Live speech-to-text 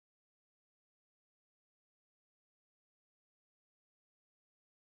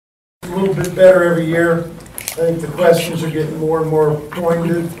little bit better every year. I think the questions are getting more and more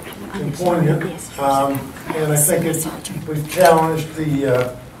pointed and poignant. And I think we've challenged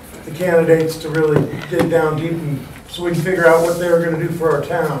the candidates to really dig down deep so we can figure out what they're going to do for our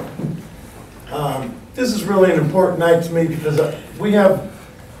town. This is really an important night to me because we have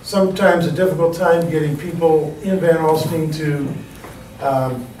sometimes a difficult time getting people in Van Alstyne to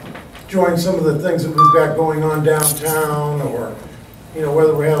join some of the things that we've got going on downtown, or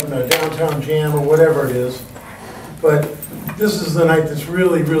whether we're having a downtown jam or whatever it is. But this is the night that's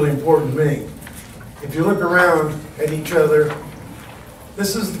really, really important to me. If you look around at each other,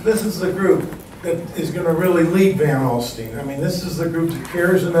 this is the group that is going to really lead Van Alstyne. I mean, this is the group that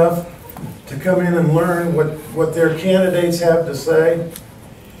cares enough to come in and learn what their candidates have to say,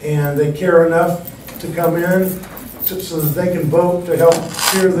 and they care enough to come in so that they can vote to help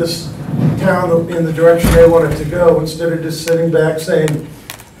steer this town in the direction they want it to go, instead of just sitting back saying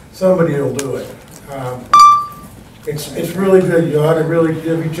somebody will do it. It's really good. You ought to really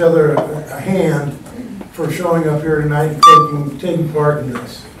give each other a hand for showing up here tonight and taking part in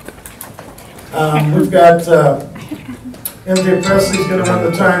this. We've got MJ Presley's going to run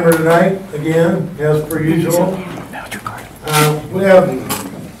the timer tonight, again, as per usual. We have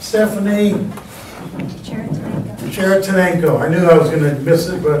Stephanie Cheritonenko. I knew I was going to miss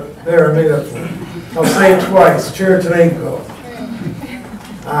it, but there, I made up for it. I'll say it twice, Cheritonenko.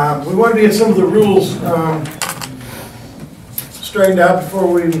 We wanted to get some of the rules straightened out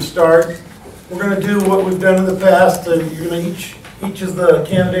before we even start. We're going to do what we've done in the past. You're going to each of the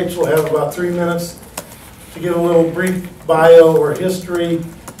candidates will have about 3 minutes to give a little brief bio or history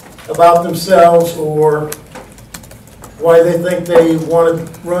about themselves, or why they think they want to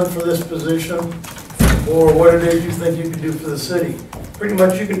run for this position, or what it is you think you can do for the city. Pretty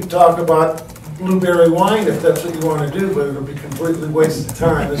much you can talk about blueberry wine if that's what you want to do, but it'll be completely wasted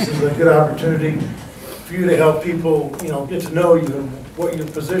time. This is a good opportunity for you to help people, get to know you and what your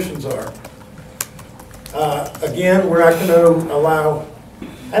positions are. Again, we're not going to allow,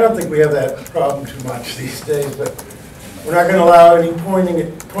 I don't think we have that problem too much these days, but we're not going to allow any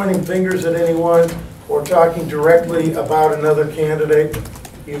pointing fingers at anyone or talking directly about another candidate.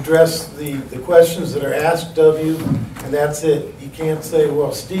 You address the questions that are asked of you, and that's it. You can't say,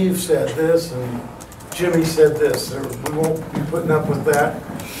 well, Steve said this and Jimmy said this. We won't be putting up with that.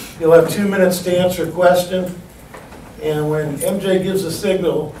 You'll have 2 minutes to answer a question, and when MJ gives a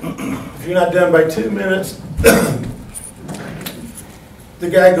signal, if you're not done by 2 minutes, the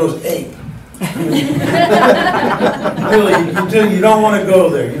guy goes ape. Really, you don't want to go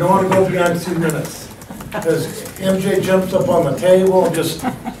there. You don't want to go beyond 2 minutes. Because MJ jumps up on the table, it's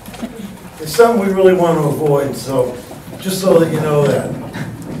something we really want to avoid, so just so that you know that.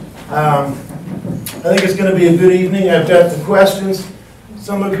 I think it's going to be a good evening. I've got the questions.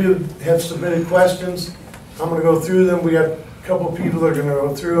 Some of you have submitted questions. I'm going to go through them. We got a couple of people that are going to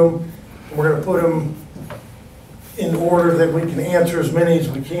go through them. And we're going to put them in order that we can answer as many as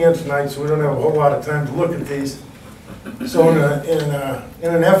we can tonight, so we don't have a whole lot of time to look at these. So in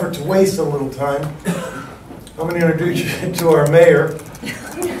an effort to waste a little time, I'm going to introduce you to our mayor.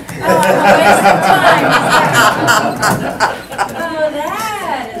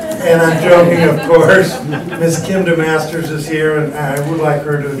 And I'm joking, of course. Ms. Kim DeMasters is here, and I would like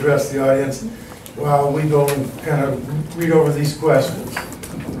her to address the audience while we go and kind of read over these questions.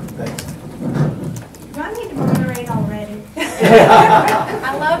 Thanks. Do I need to moderate already?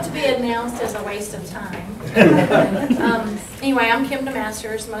 I love to be announced as a waste of time. Anyway, I'm Kim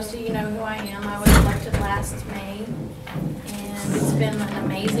DeMasters. Most of you know who I am. I was elected last May, and it's been an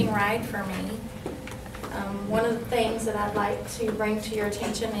amazing ride for me. One of the things that I'd like to bring to your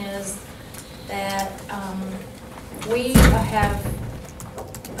attention is that we have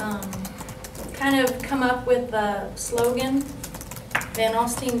kind of come up with the slogan, Van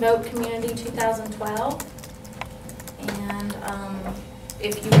Alstyne Vote Community 2012. And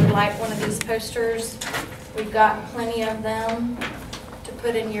if you would like one of these posters, we've got plenty of them to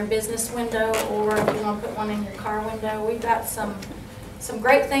put in your business window, or if you want to put one in your car window. We've got some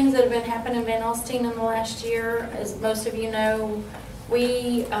great things that have been happening in Van Alstyne in the last year. As most of you know,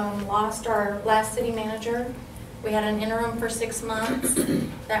 we lost our last city manager. We had an interim for 6 months.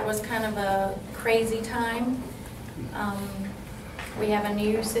 That was kind of a crazy time. We have a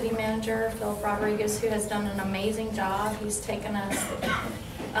new city manager, Philip Rodriguez, who has done an amazing job. He's taken us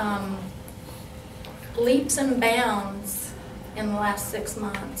leaps and bounds in the last 6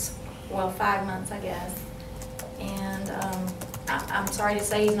 months. Well, 5 months, I guess. And I'm sorry to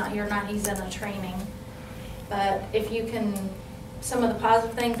say he's not here tonight. He's in a training. But if you can, some of the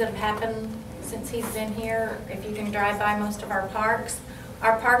positive things that have happened since he's been here, if you can drive by most of our parks,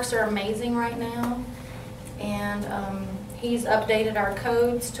 Our parks are amazing right now, and he's updated our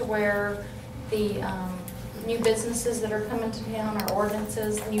codes to where the new businesses that are coming to town, our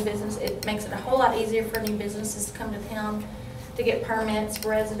ordinances, new business, it makes it a whole lot easier for new businesses to come to town to get permits, for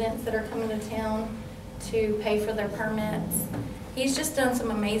residents that are coming to town to pay for their permits. He's just done some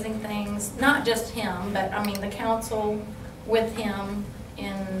amazing things, not just him, but I mean the council with him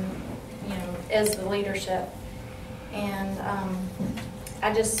in, you know, as the leadership. And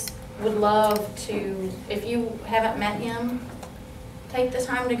I just would love to, if you haven't met him, take the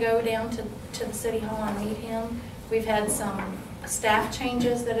time to go down to the City Hall and meet him. We've had some staff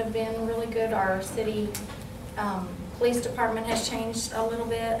changes that have been really good. Our city police department has changed a little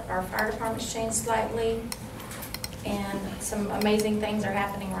bit. Our fire department's changed slightly. And some amazing things are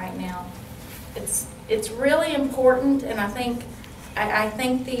happening right now. It's really important, and I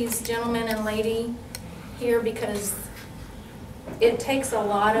thank these gentlemen and lady here because it takes a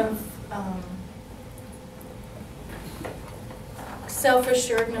lot of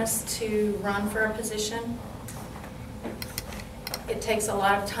self-assuredness to run for a position. It takes a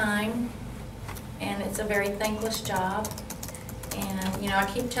lot of time, and it's a very thankless job. And, you know, I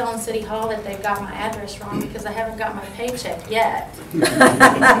keep telling City Hall that they've got my address wrong because I haven't got my paycheck yet.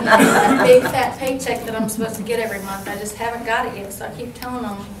 That big fat paycheck that I'm supposed to get every month, I just haven't got it yet, so I keep telling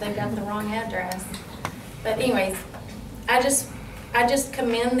them they've got the wrong address. But anyways, I just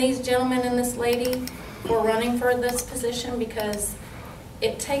commend these gentlemen and this lady for running for this position because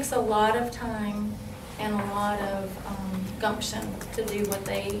it takes a lot of time and a lot of gumption to do what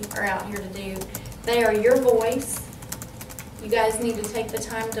they are out here to do. They are your voice. You guys need to take the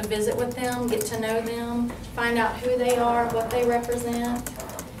time to visit with them, get to know them, find out who they are, what they represent,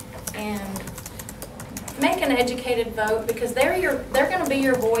 and make an educated vote because they're going to be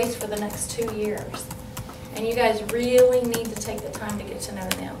your voice for the next 2 years. And you guys really need to take the time to get to know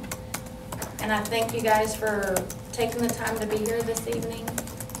them. And I thank you guys for taking the time to be here this evening.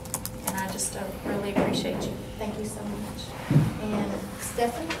 And I just really appreciate you. Thank you so much. And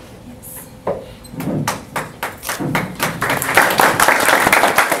Stephanie? Yes.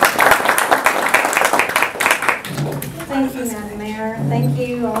 Thank you, Madam Mayor. Thank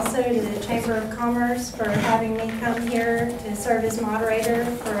you also to the Chamber of Commerce for having me come here to serve as moderator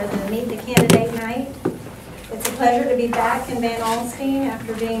for the Meet the Candidate Night. It's a pleasure to be back in Van Alstyne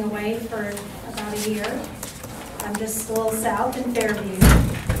after being away for about a year. I'm just a little south in Fairview.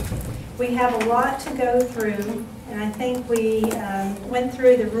 We have a lot to go through, and I think we went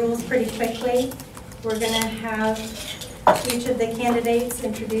through the rules pretty quickly. We're going to have each of the candidates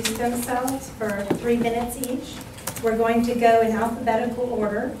introduce themselves for 3 minutes each. We're going to go in alphabetical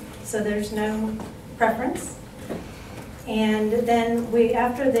order, so there's no preference. And then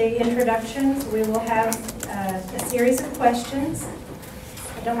after the introductions, we will have a series of questions.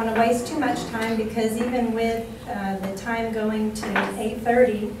 I don't want to waste too much time because even with the time going to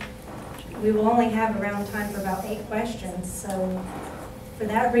 8:30, we will only have around time for about 8 questions. So for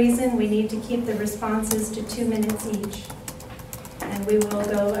that reason, we need to keep the responses to 2 minutes each. And we will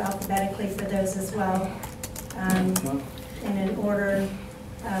go alphabetically for those as well, in an order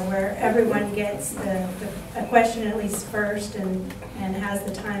where everyone gets a question at least first and has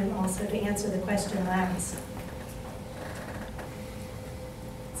the time also to answer the question last.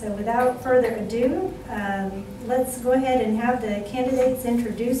 So without further ado, let's go ahead and have the candidates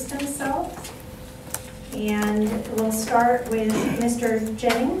introduce themselves. And we'll start with Mr.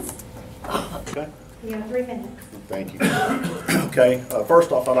 Jennings. Okay. You have 3 minutes. Thank you. Okay.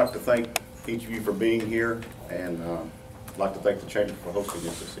 First off, I'd like to thank each of you for being here, and I'd like to thank the Chamber for hosting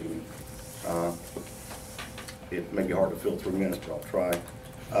us this evening. It may be hard to fill 3 minutes, but I'll try.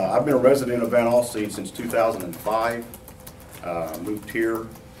 I've been a resident of Van Alstyne since 2005. Moved here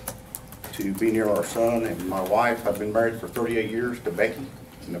to be near our son and my wife. I've been married for 38 years to Becky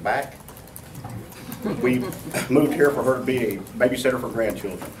in the back. We moved here for her to be a babysitter for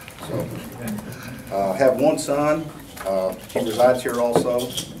grandchildren. So, have one son. He resides here also,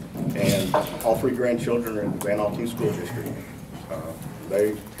 and all 3 grandchildren are in the Van Alstyne School District.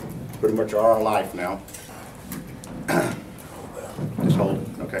 They pretty much are our life now. Just hold it,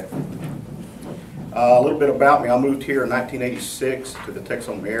 okay. A little bit about me. I moved here in 1986 to the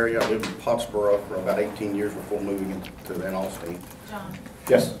Texoma area. I lived in Pottsboro for about 18 years before moving into Van Alstyne. John.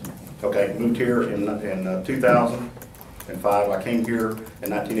 Yes. Okay. Moved here in 2005. I came here in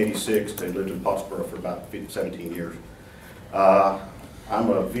 1986 and lived in Pottsboro for about 17 years. I'm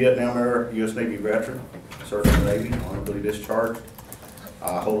a Vietnam-era U.S. Navy veteran, served in the Navy, honorably discharged.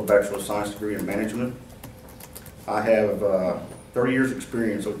 I hold a Bachelor of Science degree in management. I have 30 years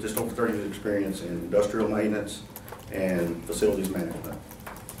experience, or just over 30 years experience in industrial maintenance, and facilities management.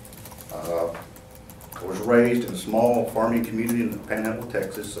 I was raised in a small farming community in the Panhandle,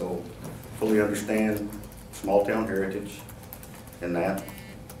 Texas, so fully understand small town heritage in that.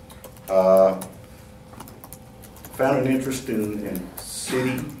 Found an interest in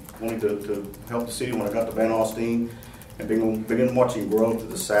city, wanting to help the city when I got to Van Alstyne, and began watching growth to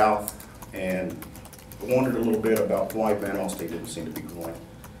the south, and wondered a little bit about why Van Alstyne didn't seem to be growing.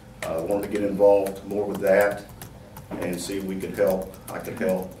 Wanted to get involved more with that and see if we could help, I could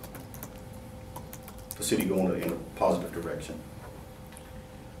help the city go in a positive direction.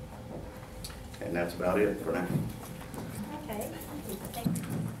 And that's about it for now. Okay.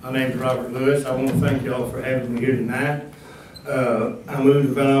 My name's Robert Lewis. I want to thank y'all for having me here tonight. I moved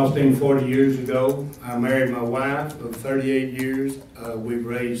to Van Alstyne 40 years ago. I married my wife of 38 years. We've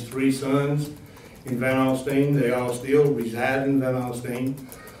raised 3 sons in Van Alstyne. They all still reside in Van Alstyne.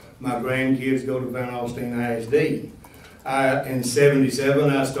 My grandkids go to Van Alstyne ISD. In '77,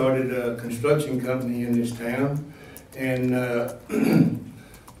 I started a construction company in this town. And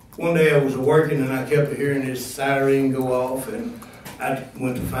one day I was working and I kept hearing this siren go off, and I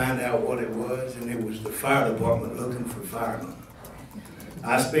went to find out what it was, and it was the fire department looking for firemen.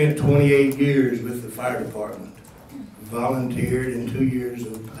 I spent 28 years with the fire department, volunteered, and 2 years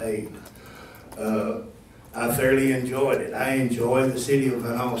of paid. I thoroughly enjoyed it. I enjoy the city of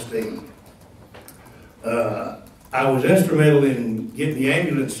Van Alstyne. I was instrumental in getting the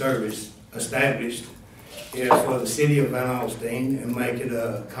ambulance service established for the city of Van Alstyne and make it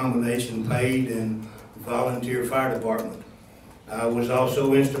a combination paid and volunteer fire department. I was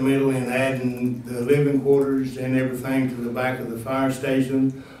also instrumental in adding the living quarters and everything to the back of the fire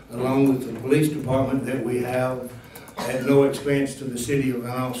station, along with the police department that we have at no expense to the city of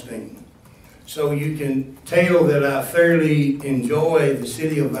Van Alstyne. So you can tell that I thoroughly enjoy the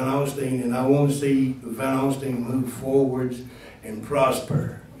city of Van Alstyne, and I want to see Van Alstyne move forwards and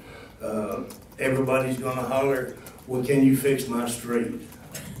prosper. Everybody's going to holler, well, can you fix my street?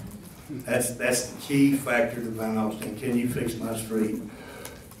 That's the key factor to Van Alstyne. Can you fix my street?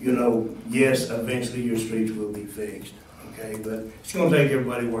 You know, yes, eventually your streets will be fixed, okay? But it's going to take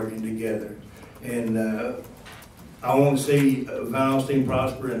everybody working together. And I want to see Van Alstyne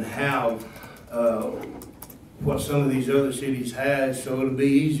prosper and have what some of these other cities has, so it'll be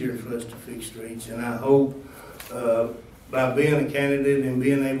easier for us to fix streets. And I hope by being a candidate and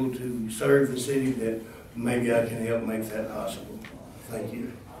being able to serve the city that maybe I can help make that possible. Thank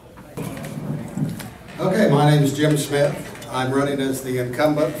you. Okay, my name is Jim Smith. I'm running as the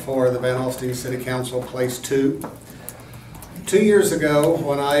incumbent for the Van Alstyne City Council, Place 2. 2 years ago,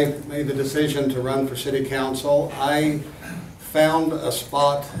 when I made the decision to run for City Council, I found a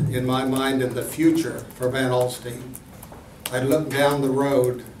spot in my mind in the future for Van Alstyne. I looked down the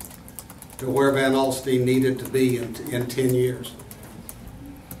road to where Van Alstyne needed to be in 10 years.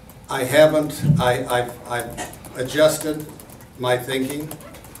 I've adjusted my thinking,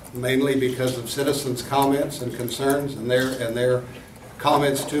 mainly because of citizens' comments and concerns and their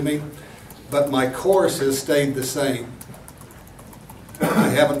comments to me, but my course has stayed the same. I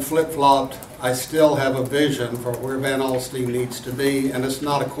haven't flip-flopped. I still have a vision for where Van Alstyne needs to be, and it's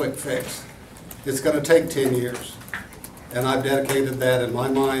not a quick fix. It's going to take 10 years, and I've dedicated that in my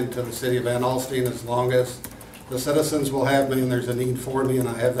mind to the city of Van Alstyne as long as the citizens will have me and there's a need for me and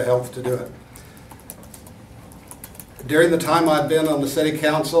I have the health to do it. During the time I've been on the City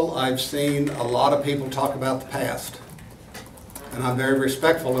Council, I've seen a lot of people talk about the past, and I'm very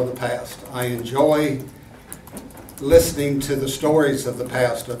respectful of the past. I enjoy listening to the stories of the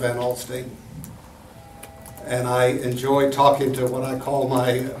past of Van Alstyne, and I enjoy talking to what I call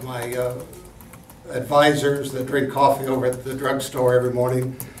my advisors that drink coffee over at the drugstore every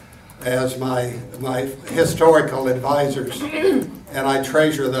morning as my historical advisors, and I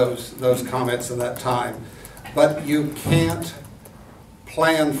treasure those comments in that time. But you can't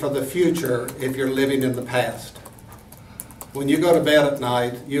plan for the future if you're living in the past. When you go to bed at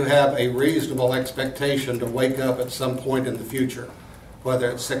night, you have a reasonable expectation to wake up at some point in the future,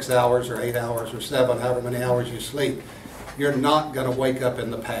 whether it's 6 hours or 8 hours or 7, however many hours you sleep. You're not going to wake up in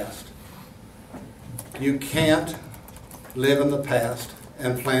the past. You can't live in the past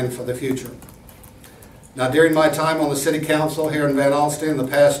and plan for the future. Now, during my time on the City Council here in Van Alstyne, the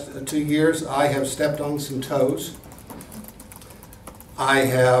past 2 years, I have stepped on some toes. I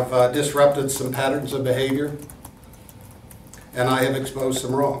have disrupted some patterns of behavior, and I have exposed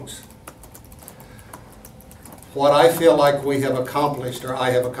some wrongs. What I feel like we have accomplished, or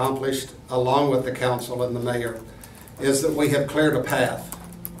I have accomplished along with the council and the mayor, is that we have cleared a path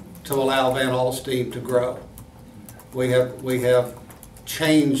to allow Van Alstyne to grow. We have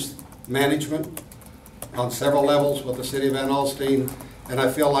changed management. on several levels with the city of Van Alstyne, and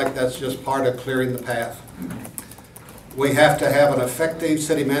I feel like that's just part of clearing the path. We have to have an effective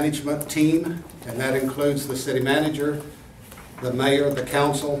city management team, and that includes the city manager, the mayor, the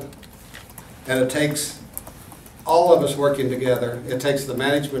council, and it takes all of us working together. It takes the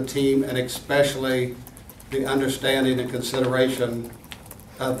management team and especially the understanding and consideration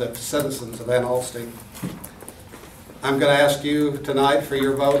of the citizens of Van Alstyne. I'm going to ask you tonight for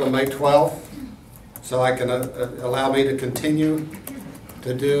your vote on May 12th so I can allow me to continue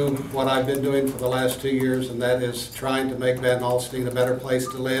to do what I've been doing for the last 2 years, and that is trying to make Van Alstyne a better place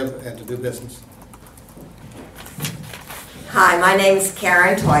to live and to do business. Hi, my name is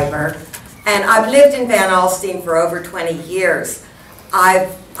Karen Teuber, and I've lived in Van Alstyne for over 20 years.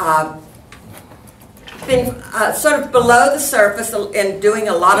 I've been sort of below the surface in doing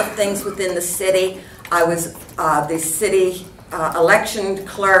a lot of things within the city. I was the city election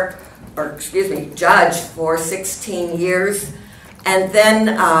clerk, or excuse me, judge for 16 years. And then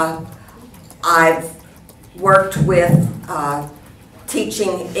I've worked with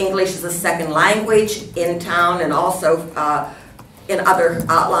teaching English as a second language in town and also in other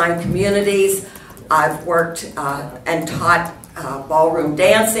outlying communities. I've worked and taught ballroom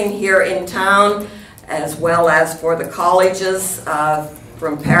dancing here in town, as well as for the colleges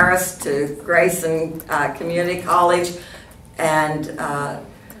from Paris to Grayson Community College and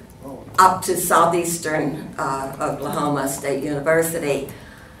up to Southeastern Oklahoma State University.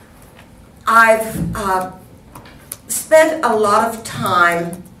 I've spent a lot of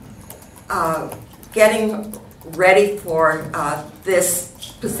time getting ready for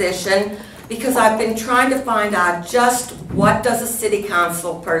this position because I've been trying to find out just what does a city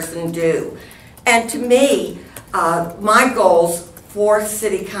council person do. And to me, my goals for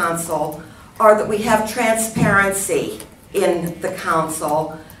city council are that we have transparency in the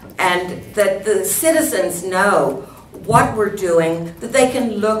council and that the citizens know what we're doing, that they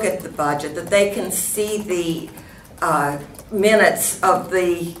can look at the budget, that they can see the minutes of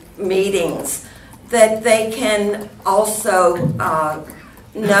the meetings, that they can also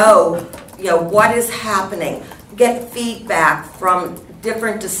know, what is happening, get feedback from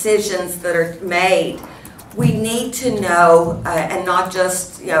different decisions that are made. We need to know, and not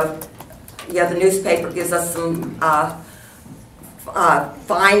just, the newspaper gives us some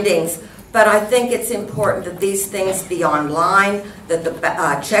findings, but I think it's important that these things be online, that the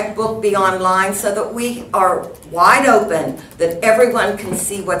checkbook be online, so that we are wide open, that everyone can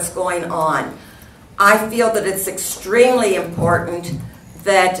see what's going on. I feel that it's extremely important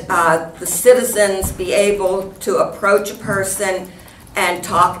that the citizens be able to approach a person and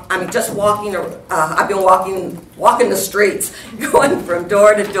talk. I mean, just walking, I've been walking the streets, going from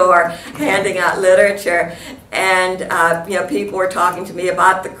door to door, handing out literature, and people were talking to me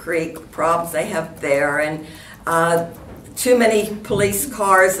about the creek, problems they have there, and too many police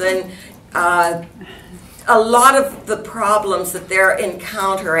cars, and a lot of the problems that they're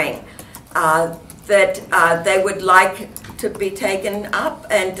encountering that they would like to be taken up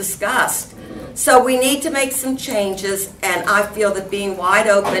and discussed. So we need to make some changes, and I feel that being wide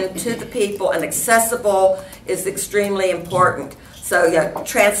open to the people and accessible is extremely important. So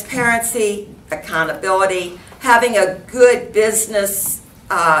transparency, accountability, having a good business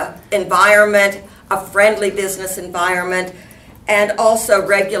environment, a friendly business environment, and also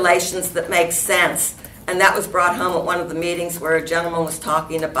regulations that make sense. And that was brought home at one of the meetings where a gentleman was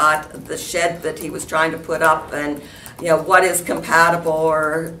talking about the shed that he was trying to put up and what is compatible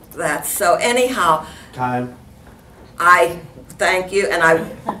or that. So anyhow, time. I thank you and I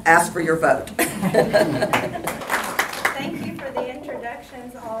ask for your vote. Thank you for the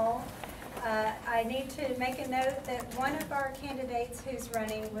introductions all. I need to make a note that one of our candidates who's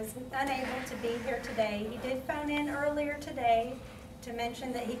running was unable to be here today. He did phone in earlier today to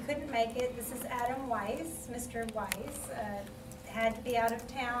mention that he couldn't make it. This is Adam Weiss. Mr. Weiss had to be out of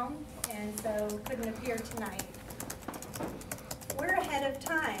town and so couldn't appear tonight. We're ahead of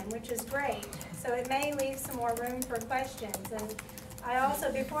time, which is great, so it may leave some more room for questions. And I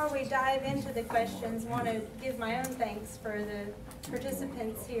also, before we dive into the questions, want to give my own thanks for the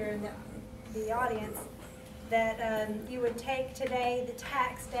participants here in the audience, that you would take today, the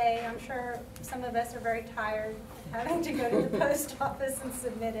tax day. I'm sure some of us are very tired of having to go to the post office and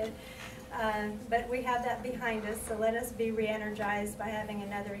submit it, but we have that behind us, so let us be re-energized by having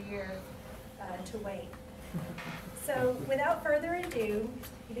another year to wait. So without further ado,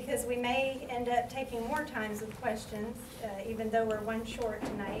 because we may end up taking more times with questions, even though we're one short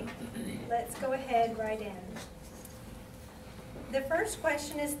tonight, let's go ahead right in. The first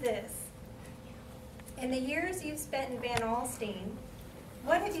question is this. In the years you've spent in Van Alstyne,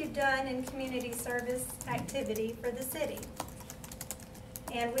 what have you done in community service activity for the city?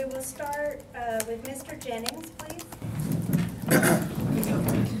 And we will start with Mr. Jennings, please.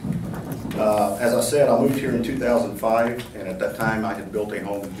 As I said, I moved here in 2005, and at that time I had built a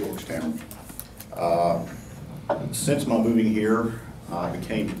home in Georgetown. Since my moving here, I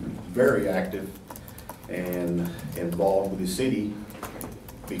became very active and involved with the city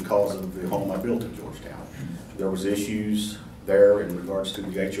because of the home I built in Georgetown. There was issues there in regards to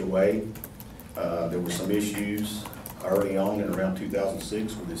the HOA. There were some issues early on in around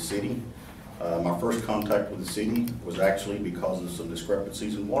 2006 with the city. My first contact with the city was actually because of some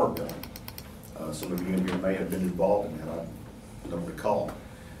discrepancies in water billing. Some of you in here may have been involved in that, I don't recall.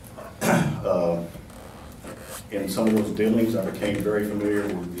 In some of those dealings, I became very familiar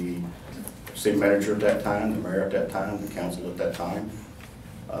with the city manager at that time, the mayor at that time, the council at that time.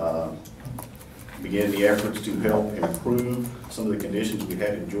 Began the efforts to help improve some of the conditions we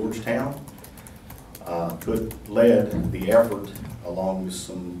had in Georgetown. Led the effort, along with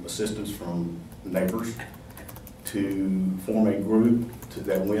some assistance from neighbors, to form a group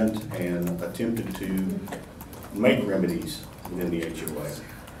that went and attempted to make remedies within the HOA.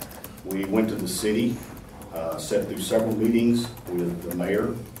 We went to the city, sat through several meetings with the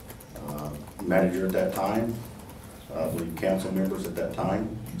mayor, manager at that time, I believe council members at that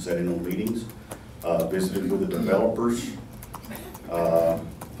time, sat in on meetings, visited with the developers,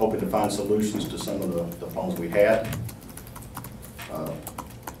 hoping to find solutions to some of the problems we had,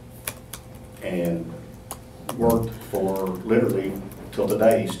 and worked for literally till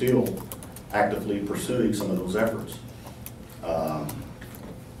today, still actively pursuing some of those efforts.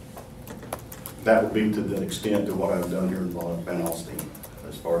 That would be to the extent of what I've done here in Van Alstyne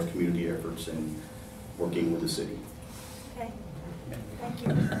as far as community efforts and working with the city. Okay, thank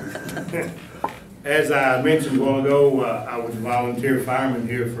you. As I mentioned a while ago, I was a volunteer fireman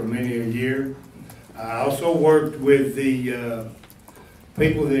here for many a year. I also worked with the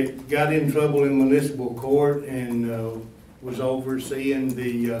people that got in trouble in municipal court and was overseeing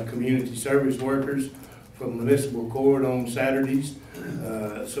the community service workers from municipal court on Saturdays,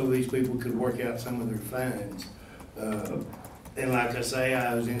 so these people could work out some of their fines. And like I say,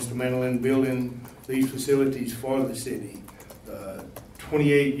 I was instrumental in building these facilities for the city.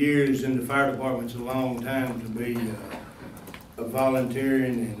 28 years in the fire department's a long time to be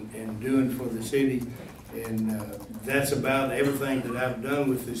volunteering and doing for the city. And that's about everything that I've done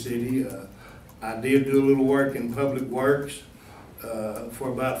with the city. I did do a little work in public works for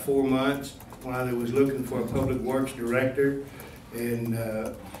about 4 months while I was looking for a public works director. And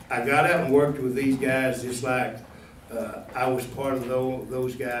I got out and worked with these guys just like I was part of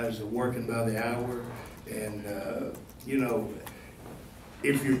those guys working by the hour. And, you know,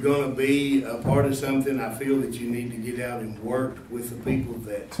 if you're going to be a part of something, I feel that you need to get out and work with the people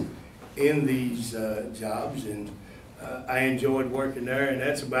that's in these jobs. And I enjoyed working there, and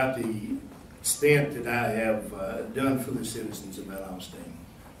that's about the stint that I have done for the citizens of Alstyne.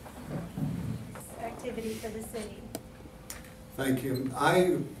 Activity for the city. Thank you.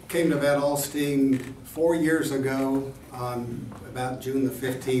 I came to Van Alstyne 4 years ago on about June the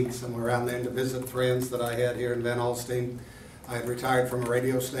 15th, somewhere around there, to visit friends that I had here in Van Alstyne. I had retired from a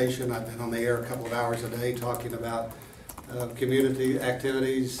radio station. I've been on the air a couple of hours a day talking about community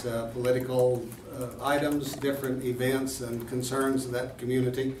activities, political items, different events and concerns of that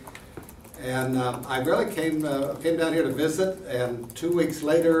community. And I really came down here to visit, and 2 weeks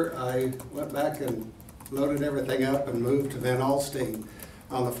later I went back and loaded everything up and moved to Van Alstyne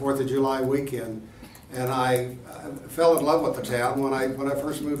on the 4th of July weekend. And I fell in love with the town when I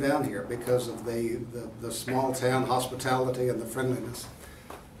first moved down here because of the small town hospitality and the friendliness.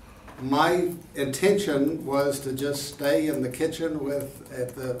 My intention was to just stay in the kitchen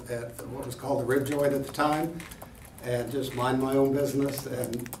at what was called the rib joint at the time, and just mind my own business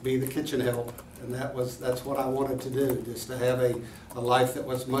and be the kitchen help. And that's what I wanted to do, just to have a life that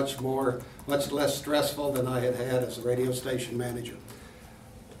was much less stressful than I had had as a radio station manager.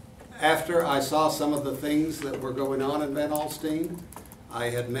 After I saw some of the things that were going on in Van Alstyne,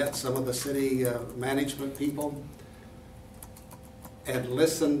 I had met some of the city management people and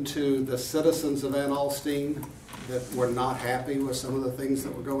listened to the citizens of Van Alstyne that were not happy with some of the things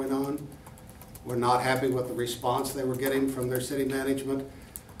that were going on, were not happy with the response they were getting from their city management.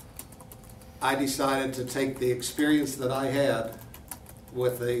 I decided to take the experience that I had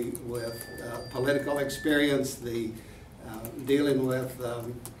with political experience, the dealing with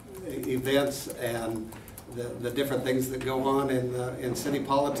events and the different things that go on in city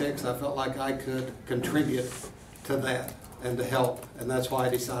politics. I felt like I could contribute to that and to help, and that's why I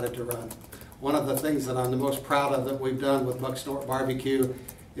decided to run. one of the things that I'm the most proud of that we've done with Bucksnort Barbecue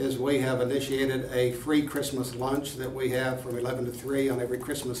is we have initiated a free Christmas lunch that we have from 11 to 3 on every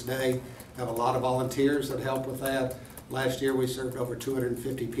Christmas day. Have a lot of volunteers that help with that. Last year we served over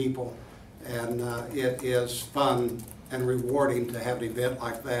 250 people, and it is fun and rewarding to have an event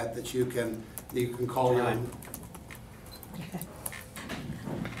like that that you can call your own.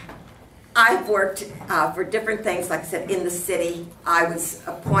 I've worked for different things, like I said, in the city. I was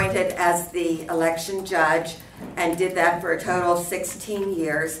appointed as the election judge and did that for a total of 16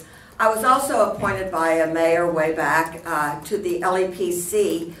 years. I was also appointed by a mayor way back to the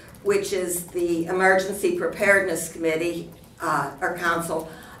LEPC, which is the Emergency Preparedness Committee or Council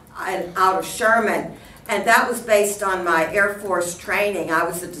out of Sherman. And that was based on my Air Force training. I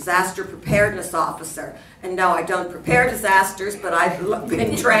was a disaster preparedness officer. And no, I don't prepare disasters, but I've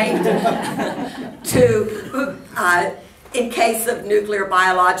been trained to, in case of nuclear,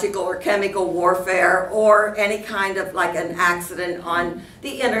 biological, or chemical warfare, or any kind of like an accident on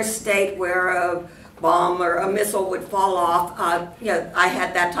the interstate where a bomb or a missile would fall off. I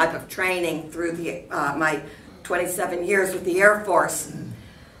had that type of training through my 27 years with the Air Force.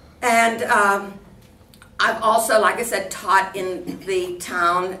 And I've also, like I said, taught in the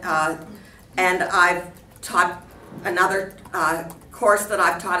town, and I've taught another course that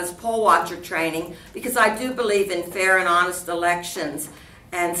I've taught is poll watcher training, because I do believe in fair and honest elections.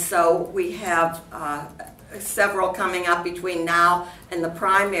 And so we have several coming up between now and the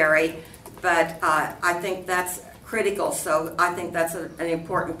primary, but I think that's critical. So I think that's an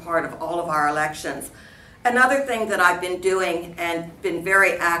important part of all of our elections. Another thing that I've been doing and been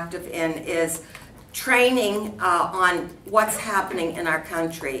very active in is training on what's happening in our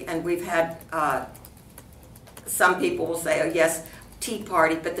country. And we've had, some people will say, oh yes, Tea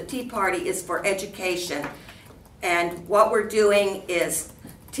Party, but the Tea Party is for education. And what we're doing is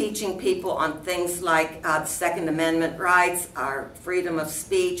teaching people on things like the Second Amendment rights, our freedom of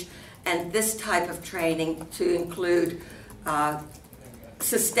speech, and this type of training to include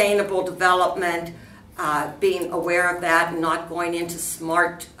sustainable development, being aware of that and not going into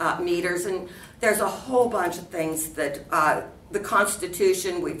smart meters. And there's a whole bunch of things that the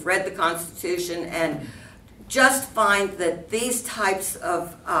Constitution, we've read the Constitution, and just find that these types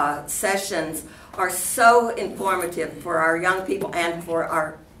of sessions are so informative for our young people and for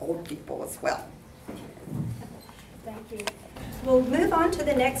our old people as well. Thank you. We'll move on to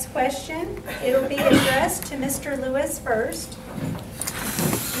the next question. It'll be addressed to Mr. Lewis first.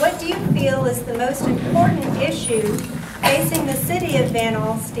 What do you feel is the most important issue facing the city of Van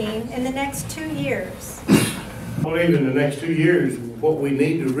Alstyne in the next 2 years? I believe in the next 2 years, what we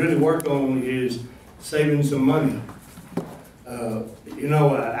need to really work on is saving some money.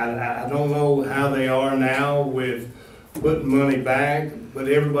 I don't know how they are now with putting money back, but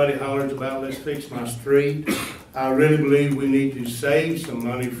everybody hollers about, let's fix my street. I really believe we need to save some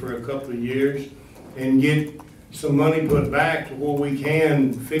money for a couple of years and get some money put back to where we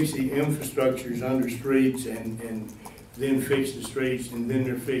can fix the infrastructures under streets and then fix the streets, and then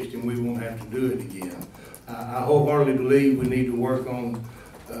they're fixed and we won't have to do it again. I wholeheartedly believe we need to work on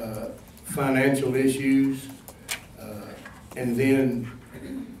financial issues, and then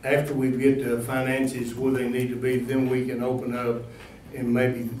after we get the finances where they need to be, then we can open up and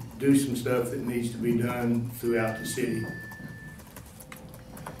maybe do some stuff that needs to be done throughout the city.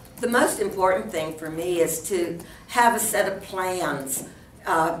 The most important thing for me is to have a set of plans.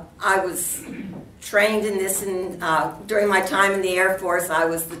 I was trained in this during my time in the Air Force. I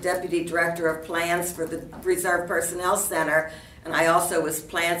was the Deputy Director of Plans for the Reserve Personnel Center, and I also was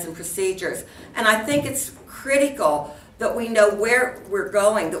Plans and Procedures. And I think it's critical that we know where we're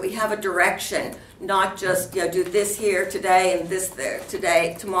going, that we have a direction, not just do this here today and this there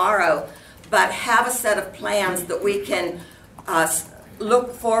today, tomorrow, but have a set of plans that we can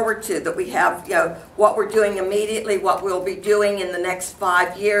look forward to, that we have what we're doing immediately, what we'll be doing in the next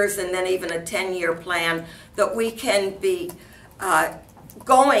 5 years, and then even a 10-year plan, that we can be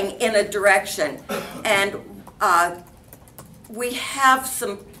going in a direction. And we have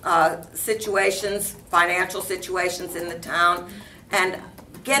some situations, financial situations in the town, and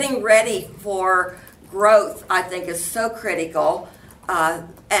getting ready for growth, I think, is so critical.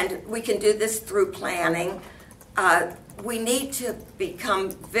 And we can do this through planning. We need to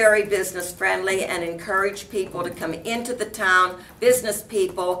become very business friendly and encourage people to come into the town, business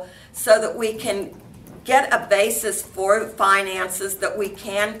people, so that we can get a basis for finances, that we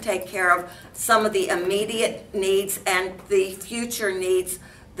can take care of some of the immediate needs and the future needs,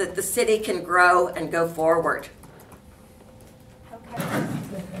 that the city can grow and go forward. Okay.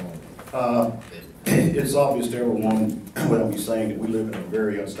 It's obvious to everyone, without me saying, that we live in a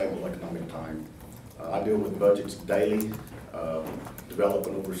very unstable economic time. I deal with budgets daily, develop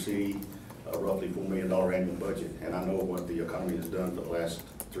and oversee a roughly $4 million annual budget, and I know what the economy has done for the last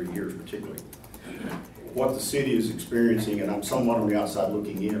 3 years particularly. What the city is experiencing, and I'm somewhat on the outside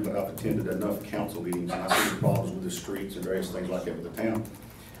looking in, but I've attended enough council meetings and I see the problems with the streets and various things like that with the town.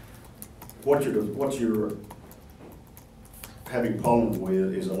 What you're having problems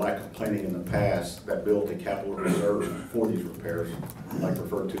with is a lack of planning in the past that built a capital reserve for these repairs, like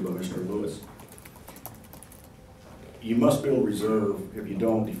referred to by Mr. Lewis. You must build a reserve. If you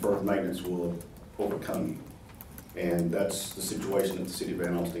don't, deferred maintenance will overcome you. And that's the situation that the city of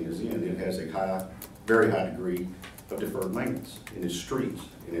Van Alstyne is in. It has a very high degree of deferred maintenance in its streets,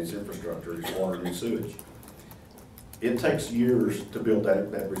 in its infrastructure, its water and its sewage. It takes years to build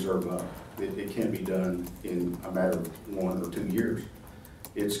that reserve up. It can't be done in a matter of 1 or 2 years.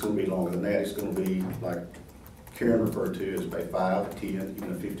 It's going to be longer than that. It's going to be, like Karen referred to, as a 5, 10,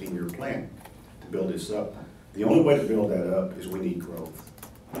 even a 15-year plan to build this up. The only way to build that up is we need growth.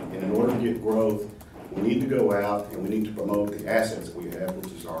 And in order to get growth, we need to go out and we need to promote the assets that we have,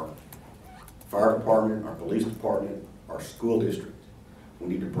 which is our fire department, our police department, our school district. We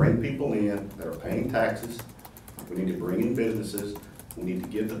need to bring people in that are paying taxes. We need to bring in businesses. We need to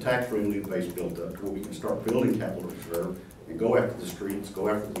get the tax revenue base built up to where we can start building capital reserve and go after the streets, go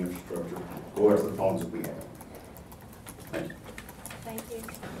after the infrastructure, go after the funds that we have. Thank you. Thank you.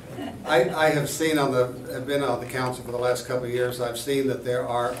 I have seen I've been on the council for the last couple of years, I've seen that there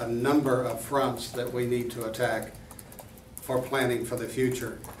are a number of fronts that we need to attack for planning for the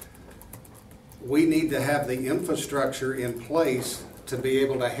future. We need to have the infrastructure in place to be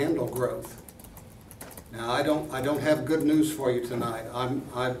able to handle growth. Now, I don't have good news for you tonight.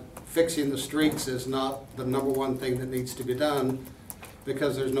 Fixing the streets is not the #1 thing that needs to be done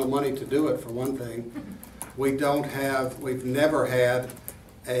because there's no money to do it, for one thing. We've never had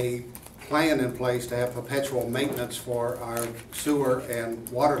a plan in place to have perpetual maintenance for our sewer and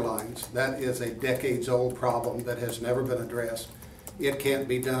water lines. That is a decades-old problem that has never been addressed. It can't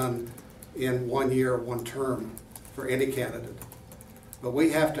be done in 1 year, 1 term for any candidate. But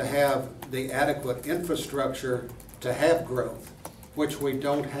we have to have the adequate infrastructure to have growth, which we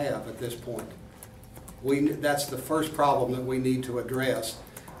don't have at this point. That's the first problem that we need to address.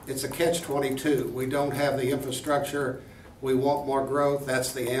 It's a catch-22. We don't have the infrastructure. We want more growth.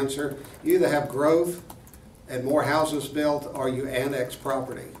 That's the answer. You either have growth and more houses built, or you annex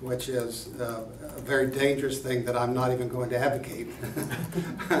property, which is a very dangerous thing that I'm not even going to advocate.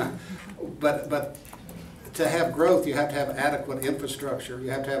 But to have growth, you have to have adequate infrastructure. You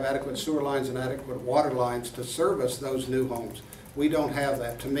have to have adequate sewer lines and adequate water lines to service those new homes. We don't have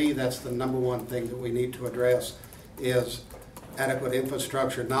that. To me, that's the #1 thing that we need to address is adequate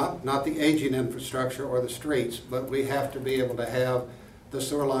infrastructure, not the aging infrastructure or the streets, but we have to be able to have the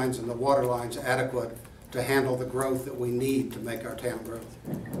sewer lines and the water lines adequate to handle the growth that we need to make our town grow.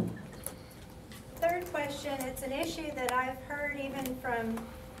 Third question, it's an issue that I've heard even from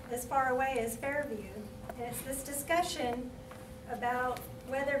as far away as Fairview. And it's this discussion about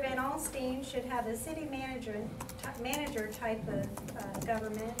whether Van Alstyne should have a city manager type of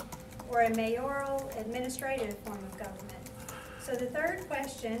government or a mayoral administrative form of government. So the third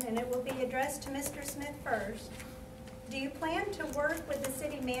question, and it will be addressed to Mr. Smith first, do you plan to work with the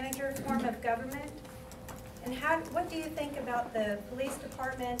city manager form of government? And what do you think about the police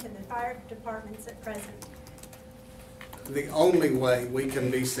department and the fire departments at present? The only way we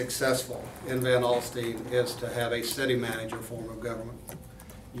can be successful in Van Alstyne is to have a city manager form of government.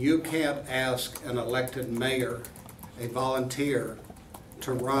 You can't ask an elected mayor, a volunteer,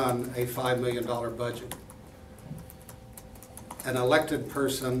 to run a $5 million budget. An elected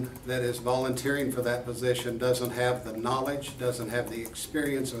person that is volunteering for that position doesn't have the knowledge, doesn't have the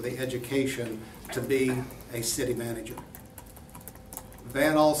experience or the education to be a city manager.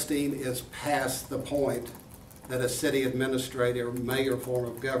 Van Alstyne is past the point that a city administrator, mayor form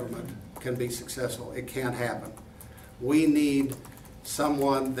of government can be successful. It can't happen. We need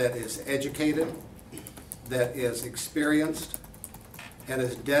someone that is educated, that is experienced, and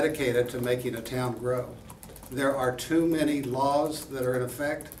is dedicated to making a town grow. There are too many laws that are in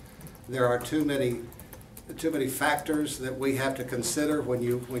effect. There are too many factors that we have to consider when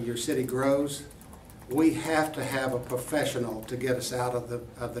your city grows. We have to have a professional to get us out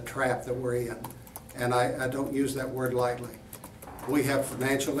of the trap that we're in. And I don't use that word lightly. We have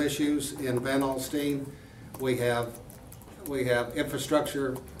financial issues in Van Alstyne. We have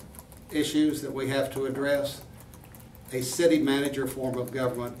infrastructure issues that we have to address. A city manager form of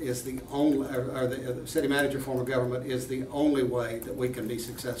government is the only way that we can be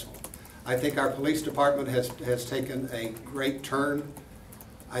successful. I think our police department has taken a great turn.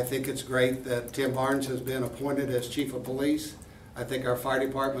 I think it's great that Tim Barnes has been appointed as chief of police. I think our fire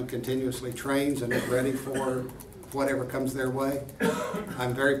department continuously trains and is ready for whatever comes their way.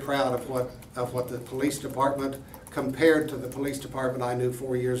 I'm very proud of what the police department, compared to the police department I knew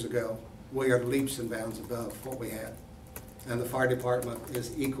 4 years ago, we are leaps and bounds above what we had. And the fire department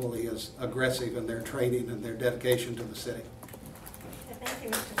is equally as aggressive in their training and their dedication to the city. Thank you,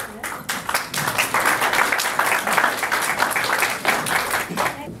 Mr. Smith.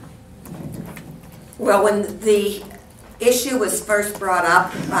 Well, when the issue was first brought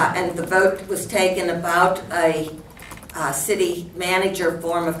up and the vote was taken about a city manager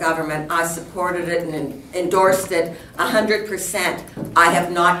form of government, I supported it and endorsed it 100%. I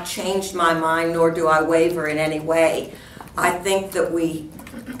have not changed my mind, nor do I waver in any way. I think that we,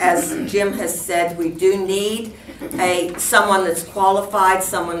 as Jim has said, we do need someone that's qualified,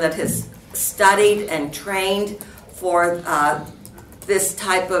 someone that has studied and trained for this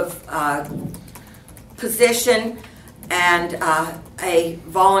type of position, and a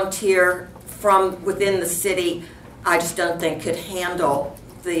volunteer from within the city, I just don't think could handle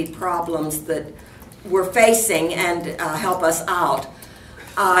the problems that we're facing and help us out.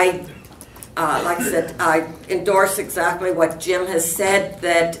 Like I said, I endorse exactly what Jim has said,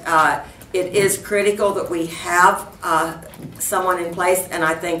 that it is critical that we have someone in place, and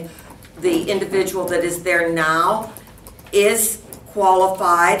I think the individual that is there now is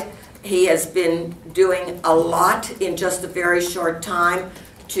qualified. He has been doing a lot in just a very short time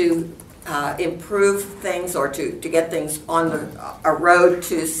to improve things, or to get things on a road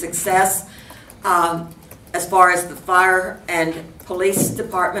to success. As far as the fire and police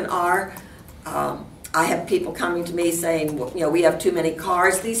department are, I have people coming to me saying, well, you know, we have too many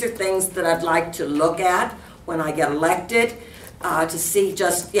cars. These are things that I'd like to look at when I get elected, to see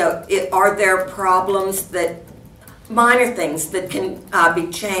just, you know, are there problems that, minor things that can be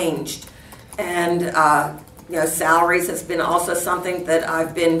changed. And you know, salaries has been also something that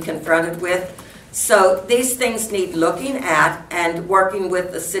I've been confronted with. So these things need looking at, and working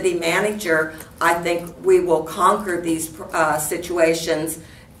with the city manager, I think we will conquer these situations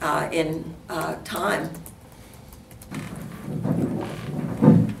in time.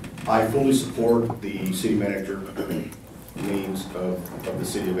 I fully support the city manager means of the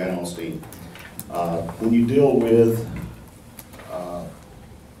city of Van Alstyne. When you deal with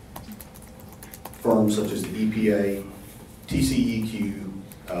firms such as the EPA, TCEQ,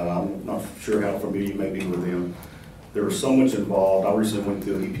 I'm not sure how familiar you may be with them. There was so much involved. I recently went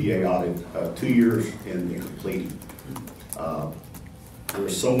through an EPA audit, 2 years in completing. There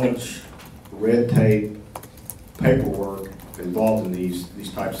was so much red tape, paperwork involved in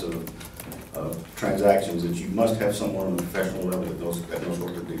these types of transactions that you must have someone on a professional level that knows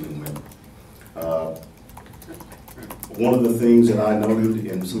what they're dealing with. One of the things that I noted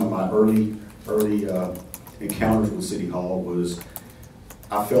in some of my early encounters with City Hall was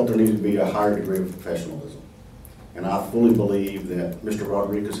I felt there needed to be a higher degree of professionalism. And I fully believe that Mr.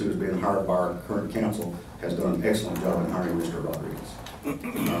 Rodriguez, who is being hired by our current council, has done an excellent job in hiring Mr. Rodriguez.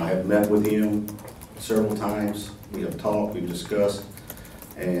 I have met with him several times. We have talked, we've discussed,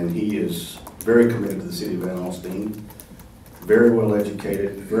 and he is very committed to the city of Van Alstyne, very well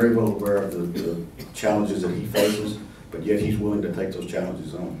educated, very well aware of the challenges that he faces, but yet he's willing to take those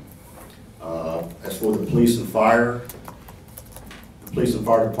challenges on. As for the police and fire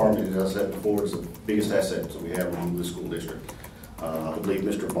department, as I said before, is the biggest asset that we have in the school district. I believe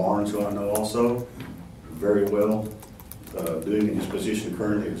Mr. Barnes, who I know also very well, doing in his position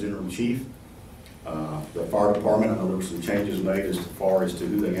currently as interim chief. The fire department, I know there were some changes made as far as to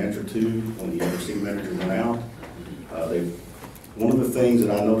who they answer to when the other city manager went out. One of the things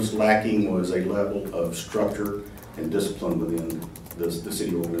that I noticed lacking was a level of structure and discipline within the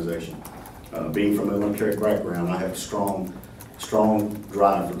city organization. Being from a military background, I have a strong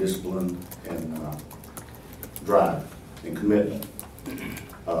drive for discipline and drive and commitment.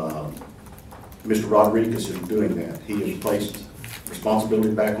 Mr. Rodriguez is doing that. He has placed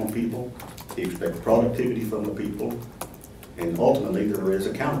responsibility back on people. He expects productivity from the people, and ultimately there is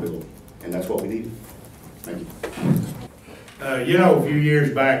accountability, and that's what we need. Thank you. You know, a few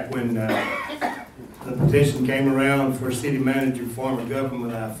years back when the petition came around for a city manager form of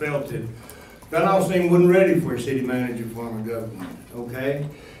government, I felt that Van Alstyne wasn't ready for a city manager form of government, okay?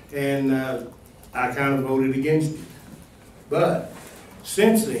 And I kind of voted against it. But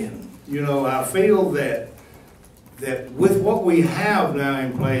since then, you know, I feel that with what we have now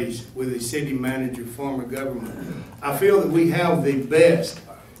in place with a city manager form of government, I feel that we have the best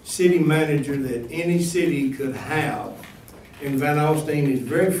city manager that any city could have in Van Alstyne is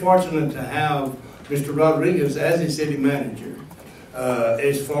very fortunate to have Mr. Rodriguez as a city manager.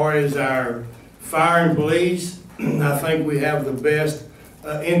 As far as our fire and police, I think we have the best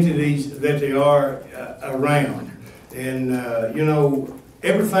entities that they are around. And, you know,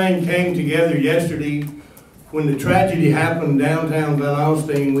 everything came together yesterday. When the tragedy happened downtown Van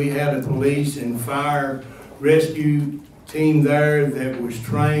Alstyne, we had a police and fire rescue team there that was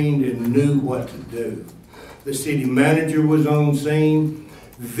trained and knew what to do. The city manager was on scene.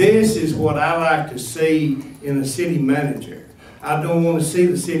 This is what I like to see in a city manager. I don't want to see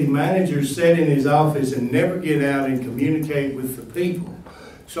the city manager sit in his office and never get out and communicate with the people.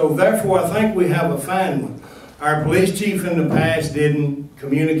 So therefore, I think we have a fine one. Our police chief in the past didn't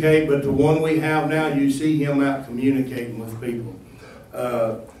communicate, but the one we have now, you see him out communicating with people.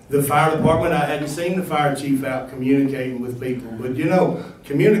 The fire department, I hadn't seen the fire chief out communicating with people. But you know,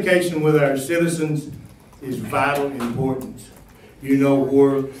 communication with our citizens is vital importance. You know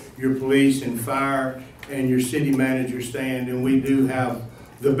where your police and fire and your city manager stand, and we do have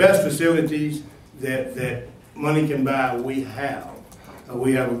the best facilities that money can buy. We have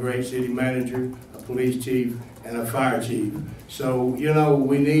a great city manager, a police chief, and a fire chief. So, you know,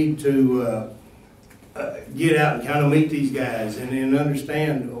 we need to get out and kind of meet these guys and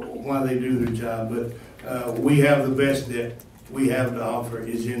understand why they do their job. But we have the best that we have to offer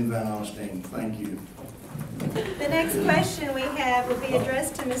is in Van Alstyne. Thank you. The next question we have will be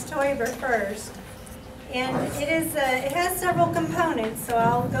addressed to Ms. Toiber first. And it has several components, so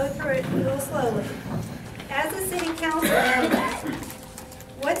I'll go through it a little slowly. As a city council member,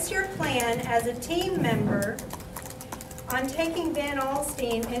 what's your plan as a team member on taking Van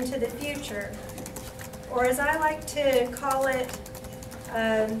Alstyne into the future? Or as I like to call it,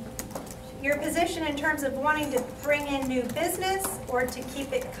 your position in terms of wanting to bring in new business or to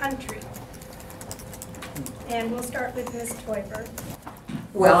keep it country? And we'll start with Ms. Toiber.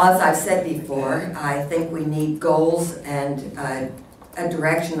 Well, as I've said before, I think we need goals and a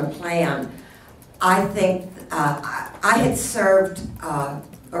direction, a plan. I think I had served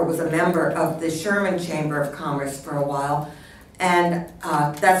or was a member of the Sherman Chamber of Commerce for a while, and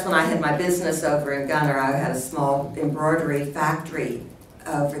that's when I had my business over in Gunner. I had a small embroidery factory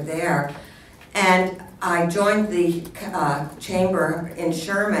over there, and I joined the chamber in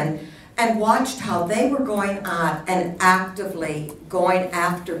Sherman and watched how they were going on and actively going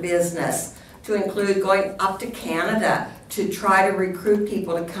after business, to include going up to Canada to try to recruit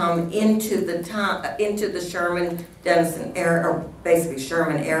people to come into the town, into the Sherman, Denison area, or basically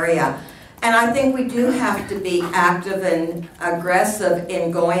Sherman area. And I think we do have to be active and aggressive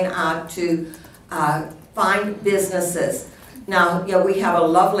in going out to find businesses. Now, you know, we have a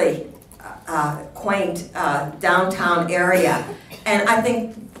lovely, quaint downtown area, and I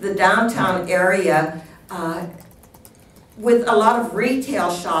think the downtown area with a lot of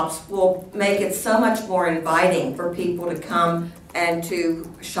retail shops will make it so much more inviting for people to come and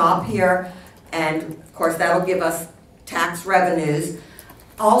to shop here, and of course that'll give us tax revenues.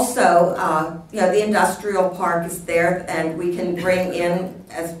 Also, you know, the industrial park is there, and we can bring in,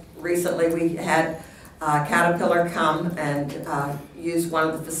 as recently we had Caterpillar come and use one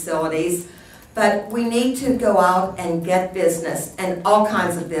of the facilities. But we need to go out and get business, and all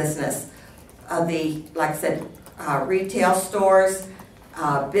kinds of business. Like I said, retail stores,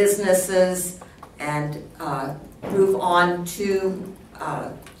 businesses, and move on to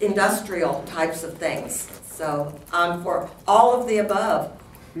industrial types of things. So I'm for all of the above.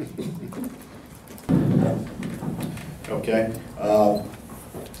 Okay.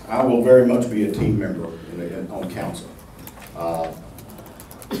 I will very much be a team member on council.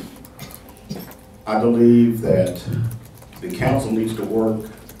 I believe that the council needs to work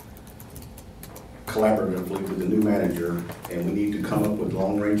collaboratively with the new manager, and we need to come up with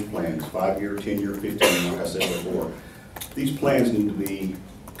long-range plans, 5-year, 10-year, 15, like I said before. These plans need to be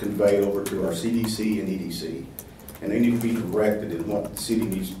conveyed over to our CDC and EDC, and they need to be directed in what the city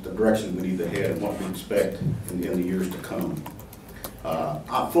needs, the direction we need to head, and what we expect in the years to come.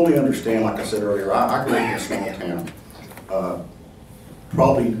 I fully understand, like I said earlier, I grew up in a small town.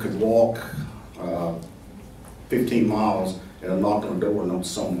 Probably could walk 15 miles and knock on the door and know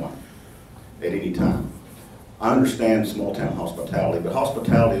someone at any time. I understand small town hospitality, but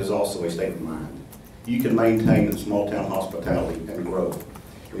hospitality is also a state of mind. You can maintain small town hospitality and grow.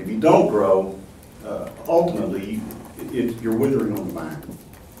 And if you don't grow, ultimately you're withering on the vine.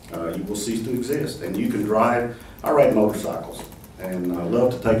 You will cease to exist. And you can drive. I ride motorcycles, and I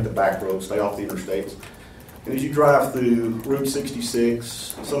love to take the back roads, stay off the interstates. And as you drive through Route 66,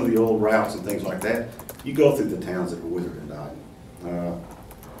 some of the old routes and things like that, you go through the towns that were withered and died.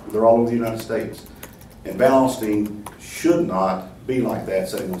 They're all over the United States. And Van Alstyne should not be like that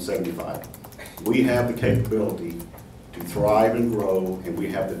sitting on 75. We have the capability to thrive and grow, and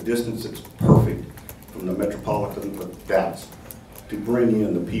we have the distance that's perfect from the metropolitan of Dallas to bring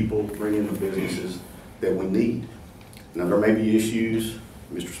in the people, bring in the businesses that we need. Now, there may be issues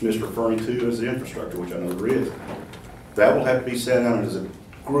Mr. Smith's referring to as the infrastructure, which I know there is. That will have to be sat down as a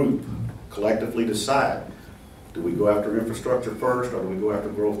group, collectively decide, do we go after infrastructure first or do we go after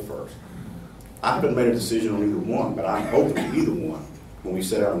growth first? I haven't made a decision on either one, but I'm open to either one when we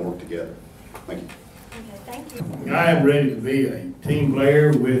sit down and work together. Thank you. Okay, thank you. I am ready to be a team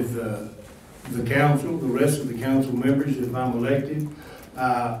player with the council, the rest of the council members if I'm elected.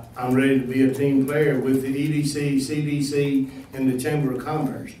 I'm ready to be a team player with the EDC, CDC, and the Chamber of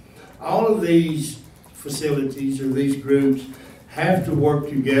Commerce. All of these facilities or these groups have to work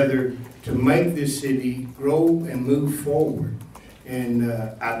together to make this city grow and move forward. And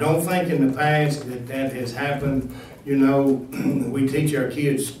I don't think in the past that has happened. You know, we teach our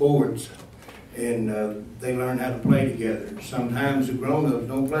kids sports and they learn how to play together. Sometimes the grown-ups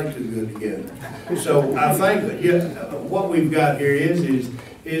don't play too good together. So I think that what we've got here is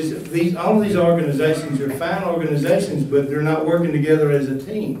all of these organizations are fine organizations, but they're not working together as a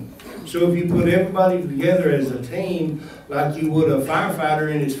team. So if you put everybody together as a team, like you would a firefighter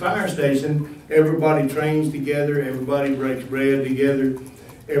in his fire station, everybody trains together, everybody breaks bread together,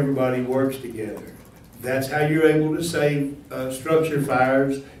 everybody works together. That's how you're able to save structure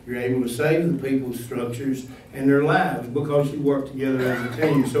fires. You're able to save the people's structures and their lives because you work together as a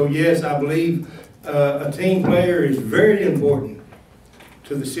team. So yes, I believe a team player is very important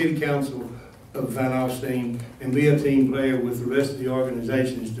to the City Council of Van Alstyne and be a team player with the rest of the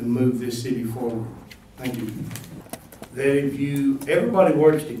organizations to move this city forward. Thank you. That if everybody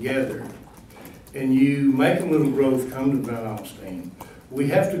works together and you make a little growth come to Van Alstyne, we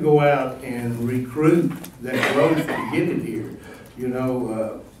have to go out and recruit that growth to get it here. You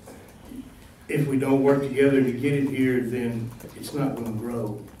know, if we don't work together to get it here, then it's not going to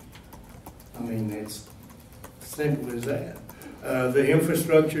grow. I mean, it's simple as that. The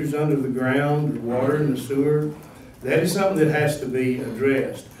infrastructure's under the ground, the water and the sewer, that is something that has to be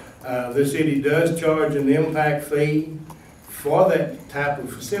addressed. The city does charge an impact fee for that type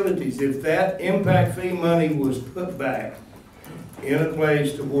of facilities. If that impact fee money was put back in a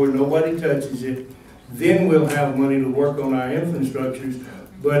place to where nobody touches it, then we'll have money to work on our infrastructures.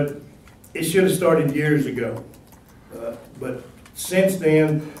 But it should have started years ago. But since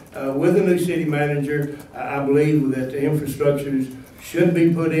then, with the new city manager, I believe that the infrastructures should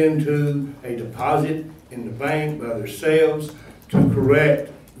be put into a deposit in the bank by themselves to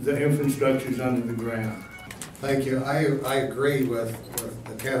correct the infrastructures under the ground. Thank you. I agree with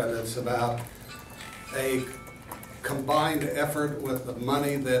the candidates about a combined effort with the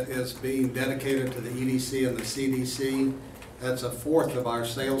money that is being dedicated to the EDC and the CDC. That's 1/4 of our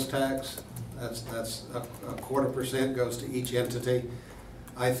sales tax. That's a 1/4% goes to each entity.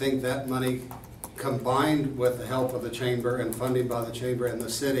 I think that money, combined with the help of the chamber and funding by the chamber and the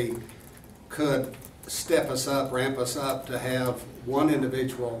city, could step us up, ramp us up to have one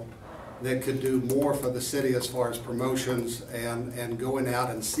individual that could do more for the city as far as promotions and going out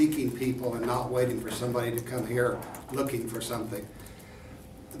and seeking people and not waiting for somebody to come here looking for something.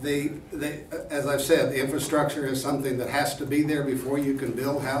 As I've said, the infrastructure is something that has to be there before you can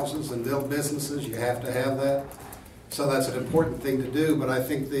build houses and build businesses. You have to have that. So that's an important thing to do, but I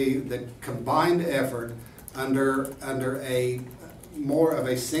think the combined effort under a more of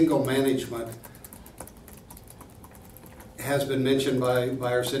a single management has been mentioned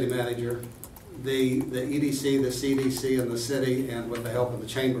by our city manager. The EDC, the CDC, and the city, and with the help of the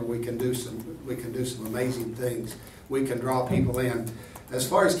chamber, we can do some amazing things. We can draw people in. As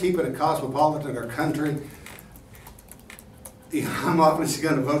far as keeping it cosmopolitan or country, I'm obviously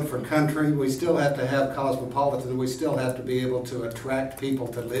going to vote for country. We still have to have cosmopolitan. We still have to be able to attract people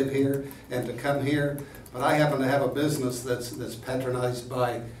to live here and to come here. But I happen to have a business that's patronized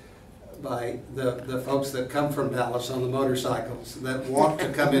by the folks that come from Dallas on the motorcycles, that want to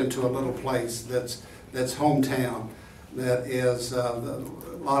come into a little place that's hometown, that is a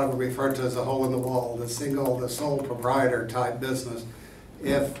lot of them refer to as a hole in the wall, the sole proprietor type business.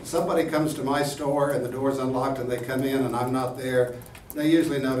 If somebody comes to my store and the door's unlocked and they come in and I'm not there, they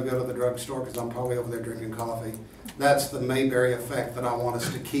usually know to go to the drugstore because I'm probably over there drinking coffee. That's the Mayberry effect that I want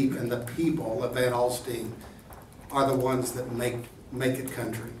us to keep, and the people of Van Alstyne are the ones that make it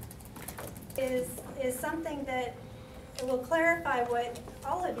country. Is something that will clarify what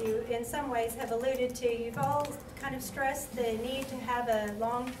all of you in some ways have alluded to. You've all kind of stressed the need to have a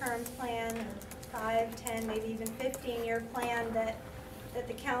long-term plan, 5, 10, maybe even 15-year plan that that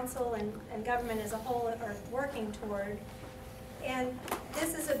the council and government as a whole are working toward. And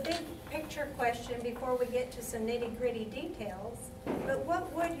this is a big picture question before we get to some nitty-gritty details. But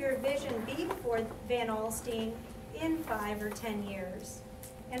what would your vision be for Van Alstyne in 5 or 10 years?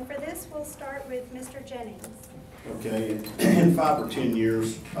 And for this, we'll start with Mr. Jennings. Okay, in 5 or 10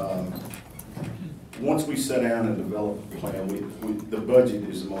 years, once we sit down and develop a plan, the budget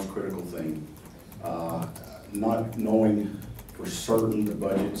is the most critical thing. Not knowing for certain the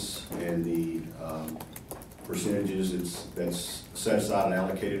budgets and the percentages that's set aside and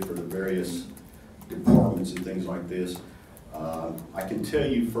allocated for the various departments and things like this, I can tell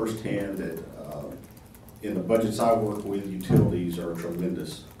you firsthand that in the budgets I work with, utilities are a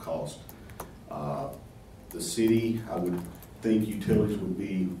tremendous cost. The city, I would think utilities would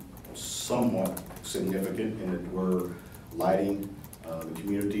be somewhat significant in that we're lighting the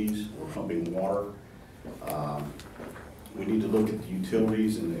communities, we're pumping water. We need to look at the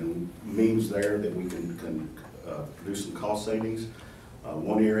utilities and means there that we can produce some cost savings.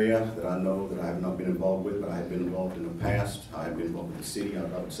 One area that I know that I have not been involved with, but I have been involved in the past, I have been involved with the city, I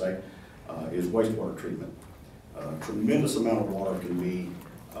would say, is wastewater treatment. Tremendous amount of water can be,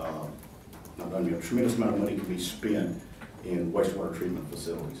 a tremendous amount of money can be spent in wastewater treatment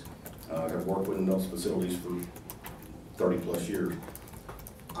facilities. I've worked within those facilities for 30 plus years.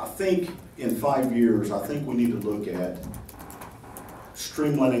 I think in 5 years, I think we need to look at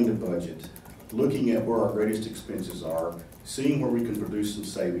streamlining the budget, looking at where our greatest expenses are, seeing where we can produce some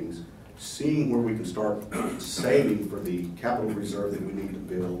savings, seeing where we can start saving for the capital reserve that we need to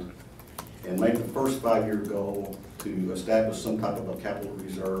build, and make the first 5-year goal to establish some type of a capital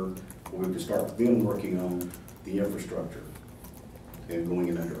reserve where we can start then working on the infrastructure and going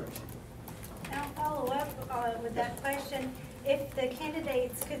in that direction. I'll follow up with that question. If the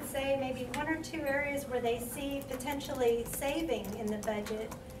candidates could say maybe 1 or 2 areas where they see potentially saving in the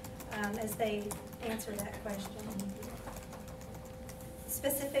budget as they answer that question.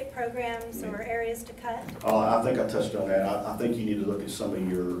 Specific programs or areas to cut? I think I touched on that. I think you need to look at some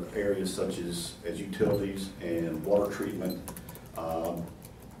of your areas such as utilities and water treatment.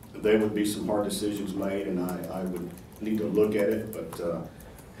 There would be some hard decisions made, and I would need to look at it, but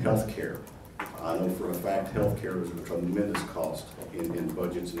healthcare. I know for a fact healthcare is a tremendous cost in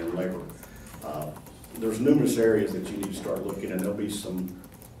budgets and in labor. There's numerous areas that you need to start looking, and there'll be some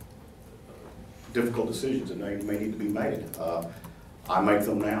difficult decisions that may need to be made. I make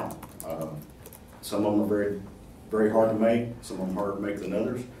them now. Some of them are very, very hard to make. Some of them harder to make than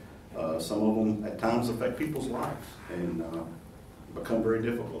others. Some of them at times affect people's lives and become very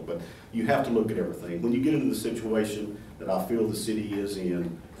difficult. But you have to look at everything. When you get into the situation that I feel the city is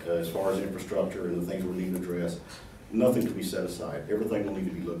in, as far as infrastructure and the things we need to address, nothing can be set aside. Everything will need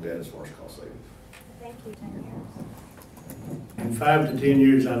to be looked at as far as cost savings. Thank you, 10 years. In 5 to 10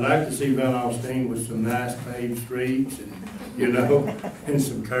 years, I'd like to see Van Alstyne with some nice paved streets and, and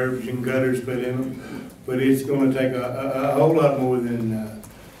some curbs and gutters put in them. But it's going to take a whole lot more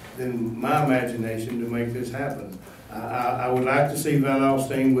than my imagination to make this happen. I would like to see Van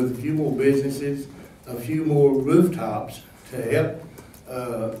Alstyne with a few more businesses, a few more rooftops to help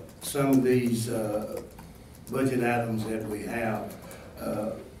some of these budget items that we have.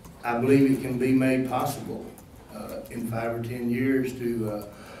 I believe it can be made possible in 5 or 10 years to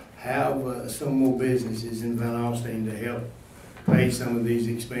have some more businesses in Van Alstyne to help pay some of these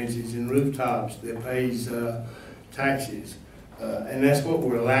expenses in rooftops that pays taxes. And that's what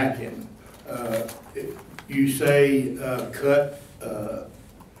we're lacking. You say cut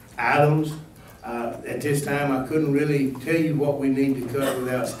items. At this time, I couldn't really tell you what we need to cut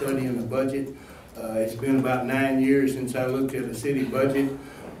without studying the budget. It's been about 9 years since I looked at a city budget.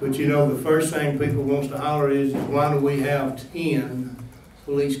 But the first thing people wants to holler is, why do we have 10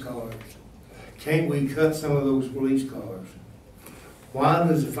 police cars? Can't we cut some of those police cars? Why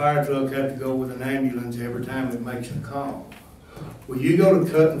does the fire truck have to go with an ambulance every time it makes a call? Well, you go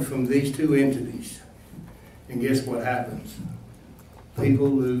to cutting from these 2 entities, and guess what happens? People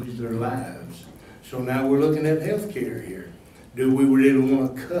lose their lives. So now we're looking at health care here. Do we really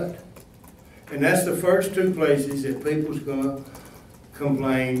want to cut? And that's the first 2 places that people's going to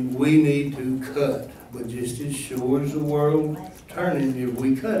complain we need to cut. But just as sure as the world turning, if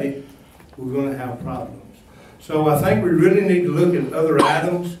we cut it, we're going to have problems. So I think we really need to look at other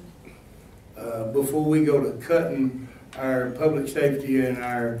items before we go to cutting our public safety and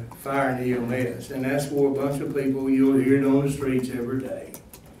our fire and EMS. And that's for a bunch of people, you'll hear it on the streets every day.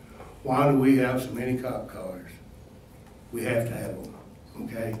 Why do we have so many cop cars? We have to have them,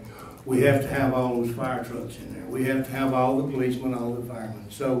 okay? We have to have all those fire trucks in there. We have to have all the policemen, all the firemen.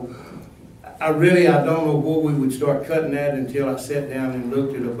 So I don't know where we would start cutting that until I sat down and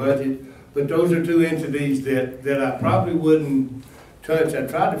looked at a budget. But those are two entities that I probably wouldn't touch. I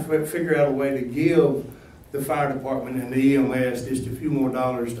tried to figure out a way to give the fire department and the EMS just a few more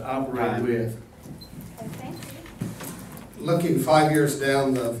dollars to operate with. Okay. Looking 5 years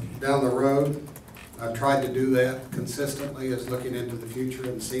down the road, I've tried to do that consistently, is looking into the future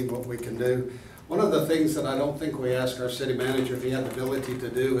and seeing what we can do. One of the things that I don't think we asked our city manager if he had the ability to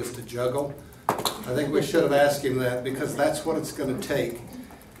do is to juggle. I think we should have asked him that, because that's what it's going to take.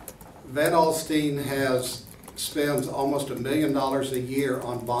 Van Alstyne spends almost $1 million a year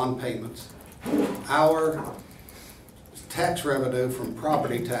on bond payments. Our tax revenue from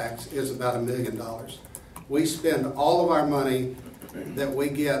property tax is about $1 million. We spend all of our money that we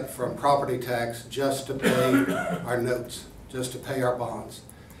get from property tax just to pay our notes, just to pay our bonds.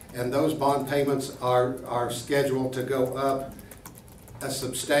 And those bond payments are scheduled to go up a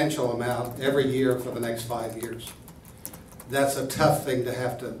substantial amount every year for the next 5 years. That's a tough thing to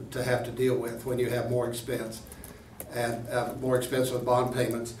have to deal with when you have more expense and more expensive bond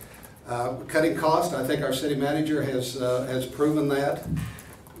payments. Cutting costs, I think our city manager has proven that.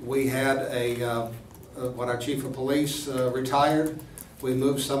 We had when our chief of police retired, we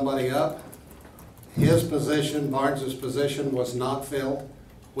moved somebody up. His position, Barnes's position, was not filled.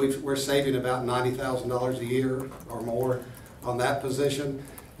 We're saving about $90,000 a year or more on that position.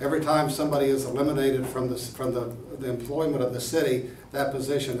 Every time somebody is eliminated from the employment of the city, that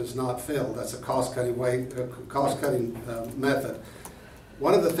position is not filled. That's a cost-cutting method.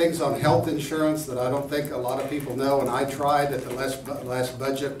 One of the things on health insurance that I don't think a lot of people know, and I tried at the last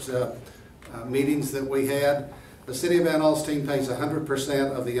budget meetings that we had, the city of Van Alstyne pays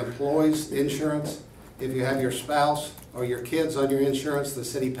 100% of the employee's insurance. If you have your spouse or your kids on your insurance, the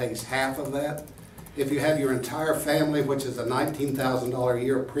city pays half of that. If you have your entire family, which is a $19,000 a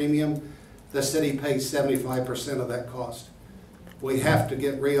year premium, the city pays 75% of that cost. We have to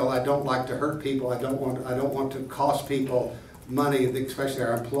get real. I don't like to hurt people. I don't want to cost people money, especially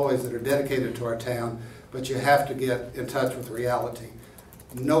our employees that are dedicated to our town, but you have to get in touch with reality.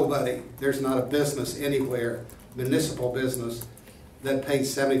 There's not a business anywhere, municipal business, that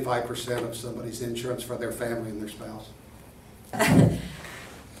pays 75% of somebody's insurance for their family and their spouse.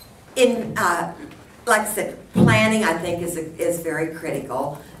 Like I said, planning, I think, is very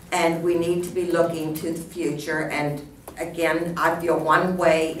critical, and we need to be looking to the future. And again, I feel one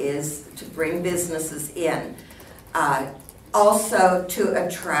way is to bring businesses in. Also to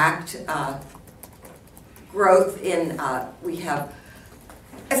attract growth in,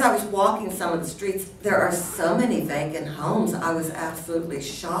 as I was walking some of the streets, there are so many vacant homes. I was absolutely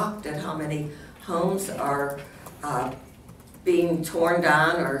shocked at how many homes are being torn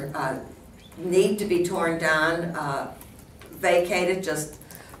down or need to be torn down, vacated, just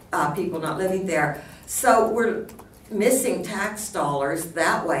people not living there. So we're missing tax dollars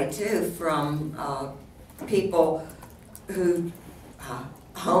that way too from people who,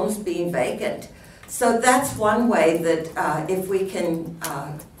 homes being vacant. So that's one way that if we can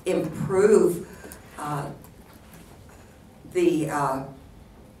improve the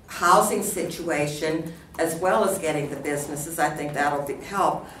housing situation as well as getting the businesses, I think that'll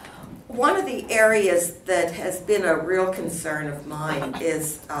help. One of the areas that has been a real concern of mine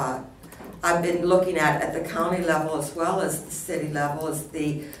is I've been looking at the county level as well as the city level is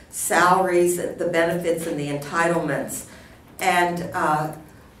the salaries, the benefits, and the entitlements. And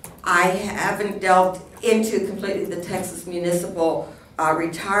I haven't delved into completely the Texas municipal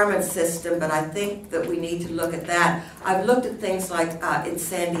retirement system, but I think that we need to look at that. I've looked at things like in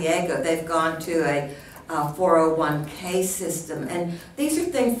San Diego, they've gone to a 401k system, and these are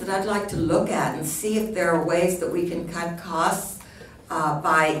things that I'd like to look at and see if there are ways that we can cut costs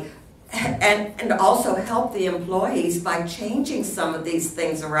and also help the employees by changing some of these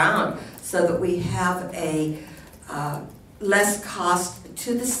things around so that we have a less cost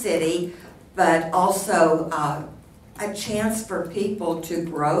to the city, but also a chance for people to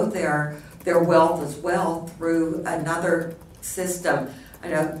grow their wealth as well through another system. I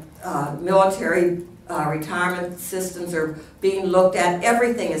know military retirement systems are being looked at.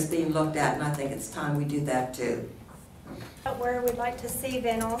 Everything is being looked at, and I think it's time we do that too. Where we'd like to see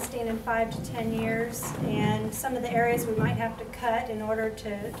Van Alstyne in 5 to 10 years, and some of the areas we might have to cut in order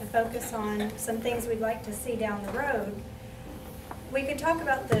to focus on some things we'd like to see down the road. We could talk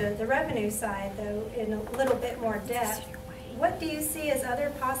about the revenue side, though, in a little bit more depth. What do you see as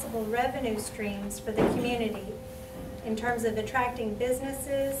other possible revenue streams for the community in terms of attracting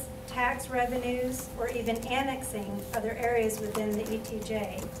businesses, tax revenues, or even annexing other areas within the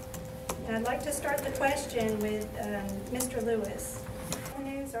ETJ? And I'd like to start the question with Mr. Lewis.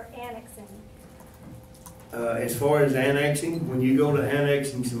 Revenues or annexing? As far as annexing, when you go to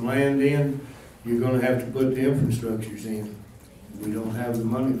annexing some land in, you're gonna have to put the infrastructures in. We don't have the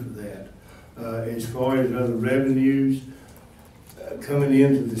money for that. As far as other revenues coming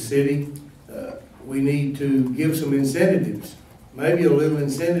into the city, we need to give some incentives. Maybe a little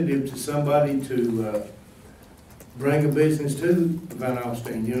incentive to somebody to bring a business to Van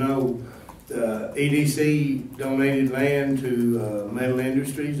Alstyne. You know, EDC donated land to Metal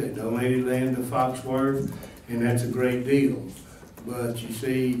Industries, they donated land to Foxworth, and that's a great deal. But you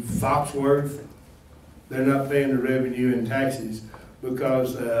see, Foxworth, they're not paying the revenue and taxes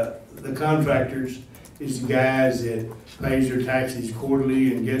because the contractors is the guys that pays their taxes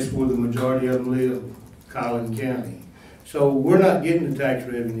quarterly, and guess where the majority of them live? Collin County. So we're not getting the tax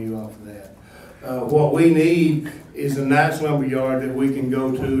revenue off of that. What we need is a nice lumber yard that we can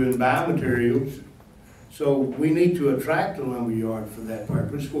go to and buy materials. So we need to attract a lumber yard for that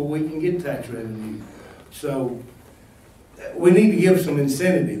purpose where we can get tax revenue. So we need to give some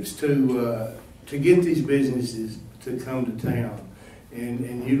incentives to get these businesses to come to town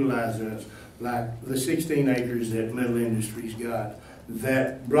and utilize us. Like the 16 acres that Metal Industries got,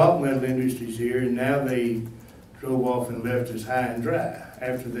 that brought Metal Industries here, and now they drove off and left us high and dry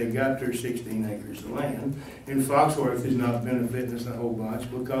after they got their 16 acres of land. And Foxworth is not benefiting us a whole bunch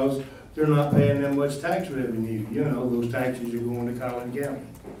because they're not paying them much tax revenue. You know, those taxes are going to Collin County.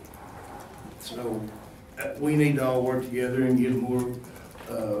 So we need to all work together and get more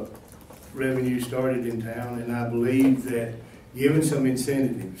revenue started in town, and I believe that given some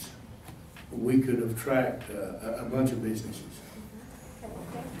incentives, we could attract a bunch of businesses.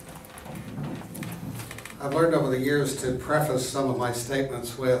 I've learned over the years to preface some of my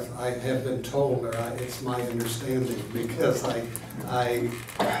statements with, I have been told, or it's my understanding, because I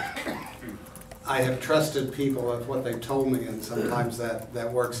have trusted people with what they've told me, and sometimes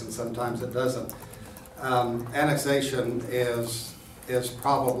that works and sometimes it doesn't. Annexation is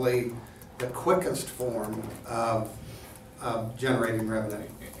probably the quickest form of generating revenue.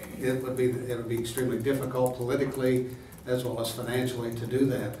 It would be extremely difficult politically as well as financially to do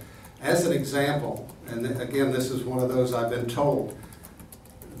that. As an example, and again, this is one of those I've been told,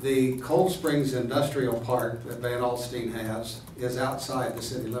 the Cold Springs Industrial Park that Van Alstyne has is outside the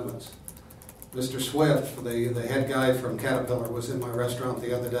city limits. Mr. Swift, the head guy from Caterpillar, was in my restaurant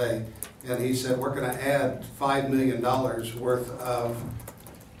the other day, and he said, we're going to add $5 million worth of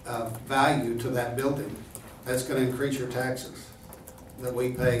value to that building. That's going to increase your taxes that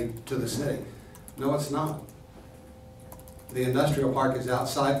we pay to the city. No, it's not. The industrial park is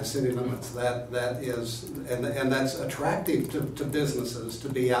outside the city limits. That is, and that's attractive to businesses to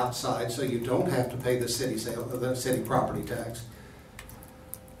be outside, so you don't have to pay the city property tax.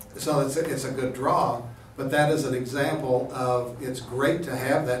 So it's a good draw. But that is an example of, it's great to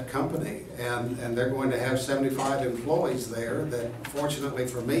have that company, and they're going to have 75 employees there that, fortunately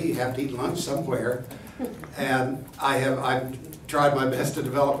for me, have to eat lunch somewhere. And I've tried my best to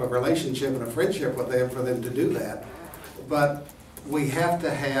develop a relationship and a friendship with them for them to do that. But we have to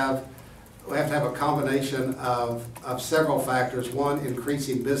have a combination of several factors. One,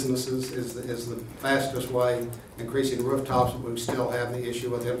 increasing businesses is the fastest way. Increasing rooftops, but we still have the issue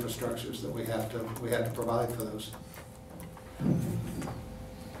with infrastructures that we have to provide for those.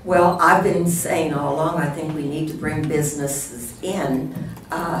 Well, I've been saying all along, I think we need to bring businesses in.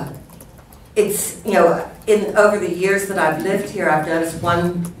 It's, you know, over the years that I've lived here, I've noticed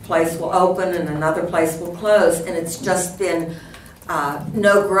one place will open and another place will close, and it's just been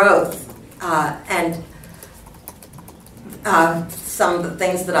no growth. And some of the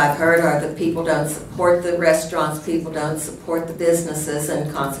things that I've heard are that people don't support the restaurants, people don't support the businesses,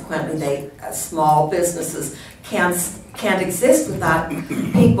 and consequently small businesses can't exist without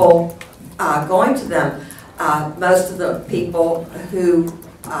people going to them. Most of the people who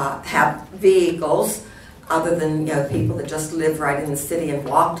have vehicles, other than people that just live right in the city and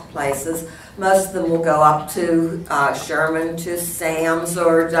walk to places, most of them will go up to Sherman, to Sam's,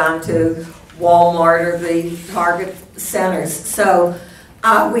 or down to Walmart or the Target centers. So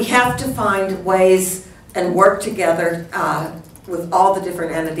we have to find ways and work together with all the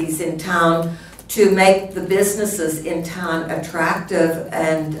different entities in town to make the businesses in town attractive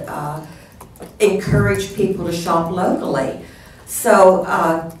and encourage people to shop locally. So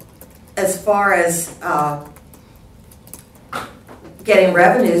as far as getting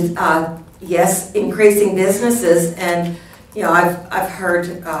revenues, yes, increasing businesses, and I've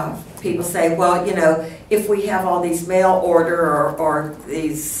heard people say, well, if we have all these mail order or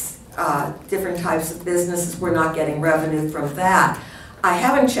these different types of businesses, we're not getting revenue from that. I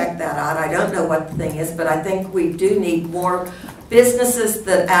haven't checked that out. I don't know what the thing is, but I think we do need more businesses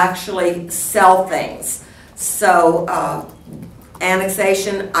that actually sell things. So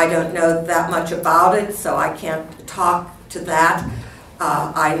annexation, I don't know that much about it, so I can't talk to that.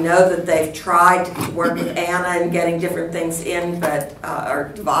 I know that they've tried to work with Anna and getting different things in, but are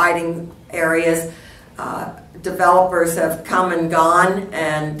dividing areas. Developers have come and gone,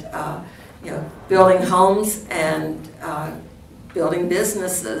 and building homes and building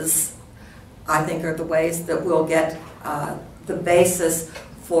businesses, I think, are the ways that we'll get the basis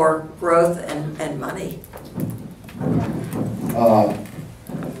for growth and money.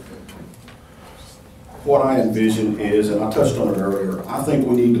 What I envision is, and I touched on it earlier, I think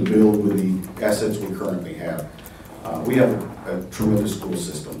we need to build with the assets we currently have. We have a tremendous school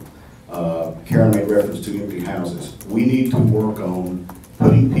system. Karen made reference to empty houses. We need to work on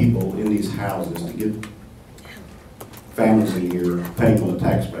putting people in these houses to get families in here paying on the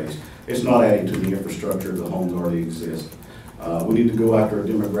tax base. It's not adding to the infrastructure, the homes already exist. We need to go after a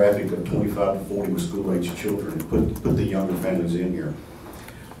demographic of 25 to 40 with school-age children and put the younger families in here.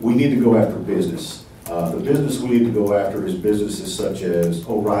 We need to go after business. The business we need to go after is businesses such as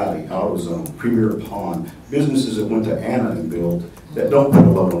O'Reilly, AutoZone, Premier Pond, businesses that went to Anna and built that don't put a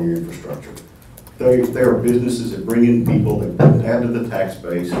load on your infrastructure. They are businesses that bring in people that add to the tax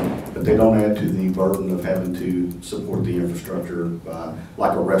base, but they don't add to the burden of having to support the infrastructure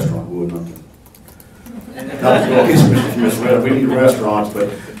like a restaurant would. Not to go against Ms. Redder, we need restaurants, but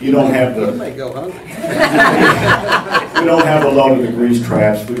you don't have the. You may go hungry. We don't have a load of the grease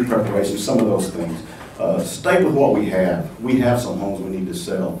traps, food preparation, some of those things. Stay with what we have. We have some homes we need to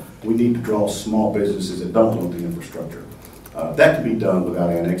sell. We need to draw small businesses that don't load the infrastructure. That can be done without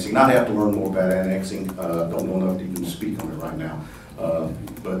annexing. I'd have to learn more about annexing. Don't know enough to even speak on it right now.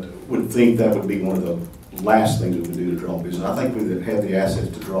 But would think that would be one of the last things we would do to draw business. I think we have the assets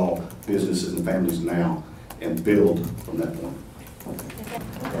to draw businesses and families now and build from that point.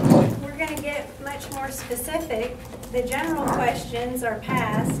 We're going to get much more specific. The general questions are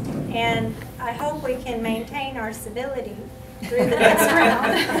passed, and I hope we can maintain our civility through the next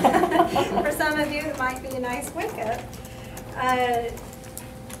round. For some of you, it might be a nice wake-up.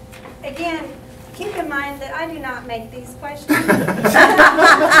 Again, keep in mind that I do not make these questions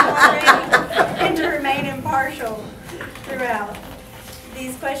and to remain impartial throughout.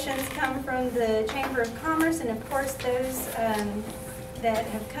 These questions come from the Chamber of Commerce, and of course those that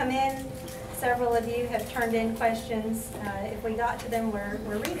have come in, several of you have turned in questions. If we got to them, we're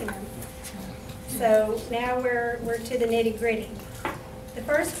reading them. So now we're to the nitty-gritty. The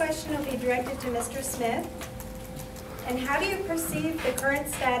first question will be directed to Mr. Smith. And how do you perceive the current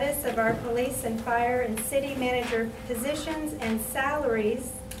status of our police and fire and city manager positions and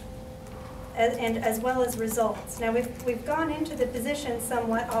salaries, and as well as results? Now, we've gone into the positions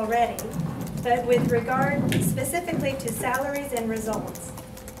somewhat already, but with regard specifically to salaries and results.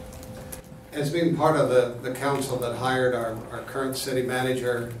 As being part of the council that hired our current city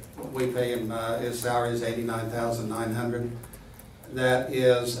manager, we pay him, his salary is $89,900. That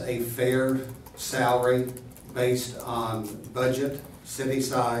is a fair salary based on budget, city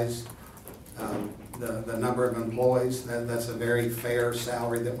size, the number of employees. That's a very fair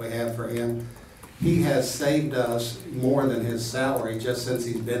salary that we have for him. He has saved us more than his salary just since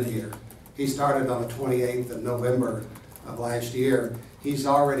he's been here. He started on the 28th of November of last year. He's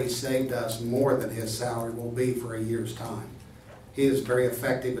already saved us more than his salary will be for a year's time. He is very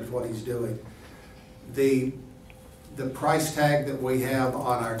effective at what he's doing. The price tag that we have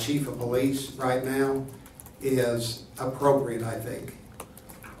on our chief of police right now is appropriate, I think.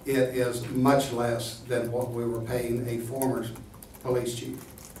 It is much less than what we were paying a former police chief.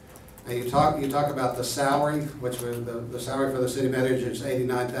 Now you talk about the salary, which was the salary for the city manager is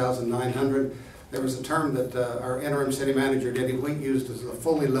 $89,900. There was a term that our interim city manager, Denny Wheat, used as the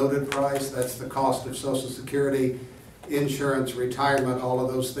fully loaded price. That's the cost of Social Security, insurance, retirement, all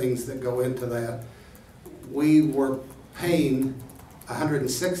of those things that go into that. We were paying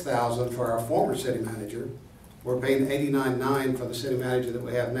 $106,000 for our former city manager. We're paying $89,900 for the city manager that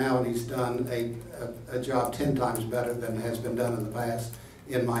we have now, and he's done a job 10 times better than has been done in the past,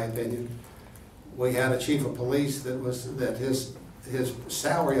 in my opinion. We had a chief of police that his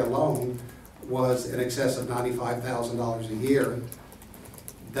salary alone was in excess of $95,000 a year.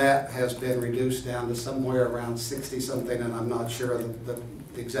 That has been reduced down to somewhere around 60-something, and I'm not sure the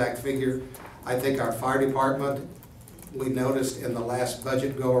exact figure. I think our fire department, we noticed in the last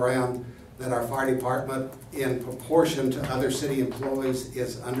budget go-around that our fire department, in proportion to other city employees,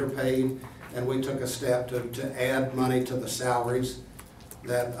 is underpaid, and we took a step to add money to the salaries.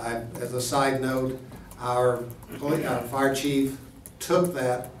 As a side note, our fire chief took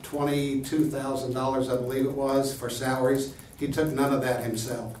that $22,000, I believe it was, for salaries. He took none of that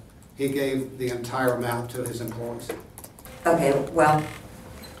himself. he gave the entire amount to his employees. Okay, well,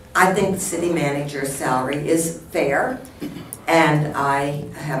 I think the city manager's salary is fair, and I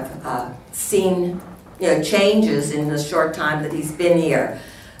have seen, changes in the short time that he's been here,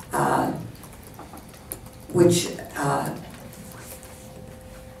 which,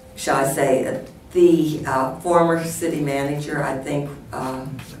 shall I say, the former city manager, I think,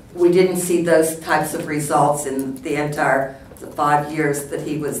 we didn't see those types of results in the 5 years that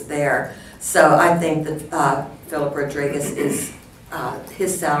he was there. So I think that Philip Rodriguez is,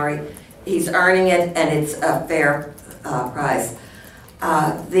 his salary, he's earning it, and it's a fair price.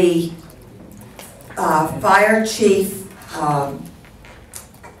 The fire chief,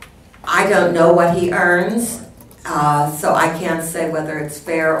 I don't know what he earns, so I can't say whether it's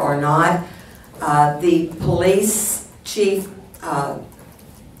fair or not. The police chief,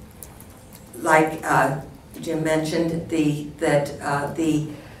 like Jim mentioned,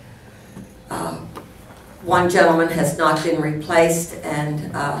 one gentleman has not been replaced,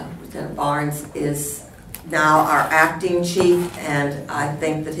 and Lieutenant Barnes is now our acting chief, and I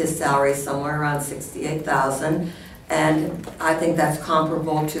think that his salary is somewhere around $68,000, and I think that's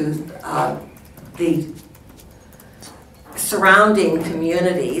comparable to the surrounding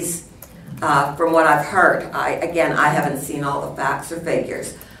communities. From what I've heard, I haven't seen all the facts or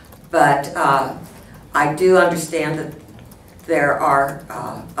figures, but I do understand that there are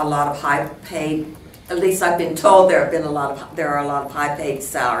a lot of high-paid. At least I've been told there are a lot of high-paid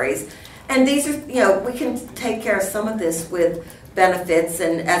salaries, and these are, we can take care of some of this with benefits,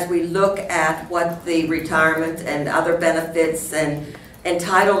 and as we look at what the retirement and other benefits and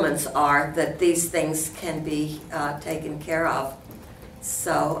entitlements are, that these things can be taken care of.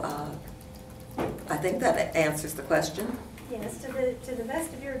 So I think that answers the question. Yes, to the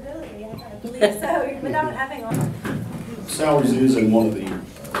best of your ability, I believe so, without having all. Salaries is one of the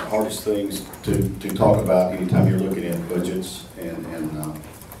hardest things to talk about anytime you're looking at budgets and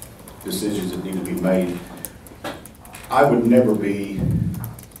decisions that need to be made. I would never be,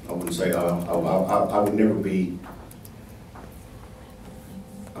 I wouldn't say, I would never be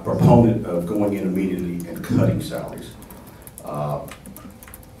a proponent of going in immediately and cutting salaries.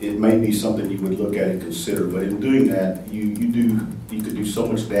 It may be something you would look at and consider, but in doing that, you could do so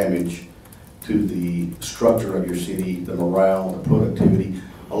much damage to the structure of your city, the morale, the productivity,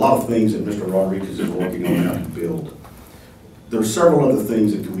 a lot of things that Mr. Rodriguez is working on how to build. There are several other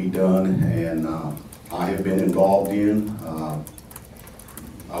things that can be done, and I have been involved in.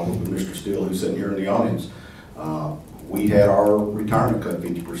 I work with Mr. Steele, who's sitting here in the audience. We had our retirement cut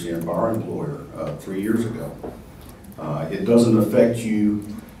 50% by our employer 3 years ago. It doesn't affect you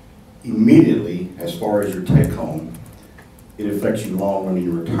immediately as far as your take home. It affects you long run in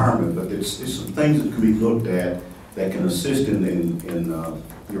your retirement, but it's some things that can be looked at that can assist in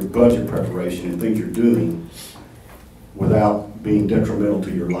your budget preparation and things you're doing without being detrimental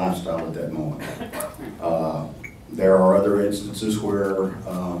to your lifestyle at that moment. There are other instances where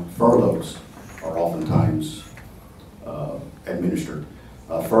furloughs are oftentimes administered.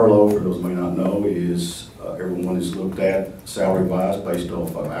 Furlough, for those who may not know, is everyone is looked at salary-wise based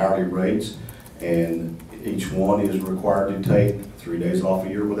off of hourly rates, and each one is required to take 3 days off a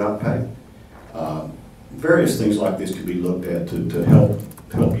year without pay. Various things like this could be looked at to help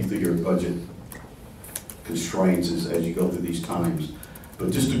you through your budget constraints as you go through these times.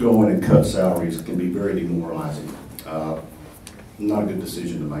 But just to go in and cut salaries can be very demoralizing. Not a good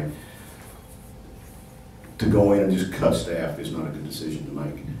decision to make. To go in and just cut staff is not a good decision to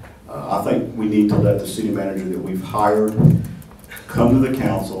make. I think we need to let the city manager that we've hired come to the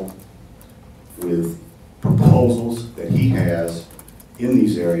council with proposals that he has in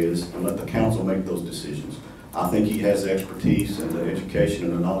these areas and let the council make those decisions. I think he has the expertise and the education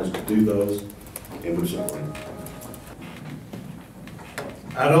and the knowledge to do those, and we're supporting.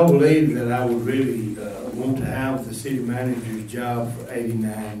 I don't believe that I would really want to have the city manager's job for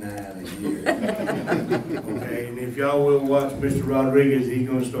 $89,900 a year. Okay, and if y'all will watch Mr. Rodriguez, he's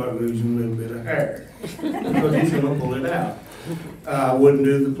going to start losing a little bit of hair because he's going to pull it out. I wouldn't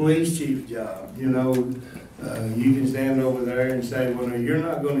do the police chief's job. You know, you can stand over there and say, well, no, you're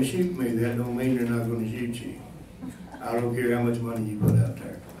not going to shoot me. That don't mean they're not going to shoot you. I don't care how much money you put out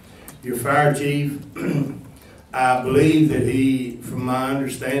there. Your fire chief, I believe that he, from my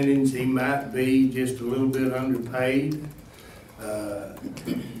understandings, he might be just a little bit underpaid.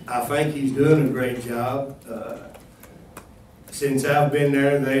 I think he's doing a great job. Since I've been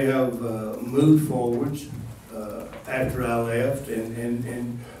there, they have moved forwards after I left,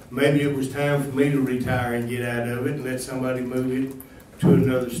 and maybe it was time for me to retire and get out of it and let somebody move it to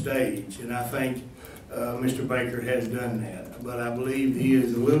another stage. And I think Mr. Baker has done that. But I believe he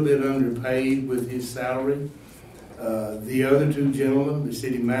is a little bit underpaid with his salary. The other two gentlemen, the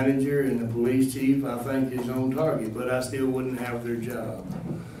city manager and the police chief, I think is on target, but I still wouldn't have their job.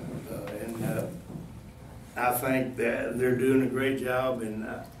 I think that they're doing a great job, and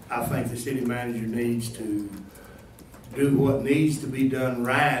I think the city manager needs to do what needs to be done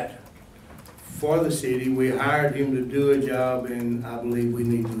right for the city. We hired him to do a job, and I believe we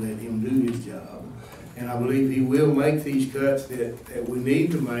need to let him do his job. And I believe he will make these cuts that we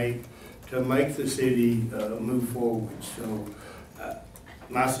need to make the city move forward. So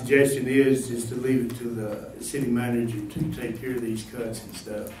my suggestion is to leave it to the city manager to take care of these cuts and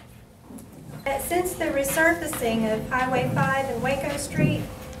stuff. Since the resurfacing of Highway 5 and Waco Street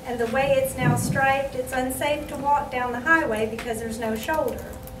and the way it's now striped, it's unsafe to walk down the highway because there's no shoulder.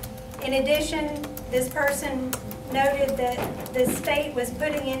 In addition, this person noted that the state was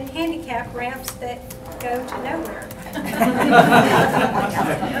putting in handicap ramps that go to nowhere.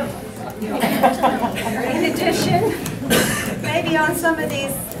 In addition, maybe on some of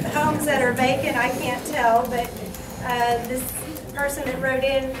these homes that are vacant, I can't tell, but this person that wrote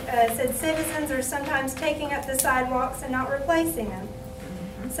in said citizens are sometimes taking up the sidewalks and not replacing them.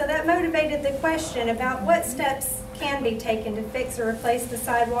 So that motivated the question about what steps can be taken to fix or replace the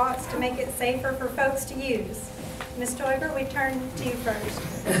sidewalks to make it safer for folks to use. Ms. Toiber, we turn to you first.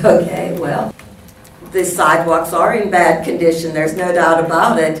 Okay, well, the sidewalks are in bad condition, there's no doubt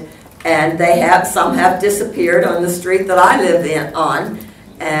about it, and some have disappeared on the street that I live on,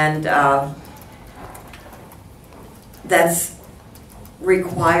 and that's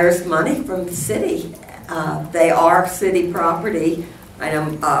requires money from the city. They are city property. I know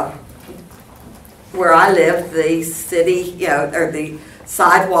where I live, the city, or the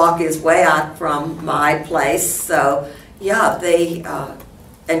sidewalk is way out from my place. So, yeah, they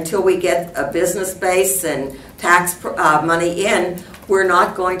until we get a business base and tax money in, we're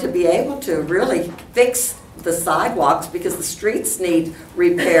not going to be able to really fix the sidewalks because the streets need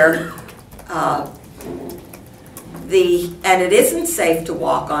repair. And it isn't safe to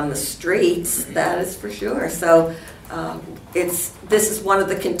walk on the streets, that is for sure. So this is one of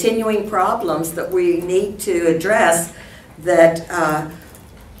the continuing problems that we need to address, that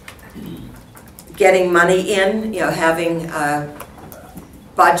getting money in, having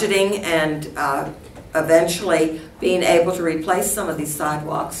budgeting and eventually being able to replace some of these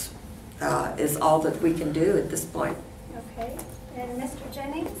sidewalks is all that we can do at this point. Okay. And Mr.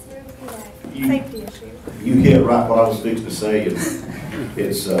 Jennings, where would you like? Safety issue. You hit right what I was fixing to say.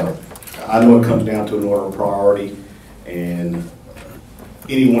 It's I know it comes down to an order of priority, and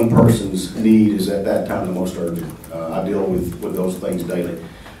any one person's need is at that time the most urgent. I deal with those things daily.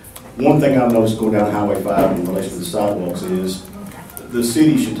 One thing I've noticed going down Highway 5 in relation to the sidewalks is the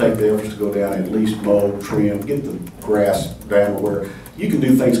city should take the efforts to go down and at least mow, trim, get the grass down where you can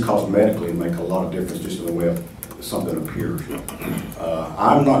do things cosmetically and make a lot of difference just in the way of something appears.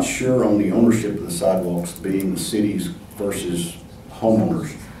 I'm not sure on the ownership of the sidewalks being the city's versus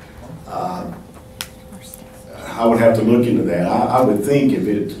homeowners. I would have to look into that. I would think if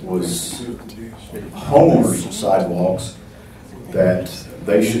it was homeowners' sidewalks, that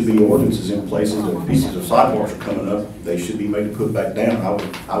they should be ordinances in places that pieces of sidewalks are coming up, they should be made to put back down.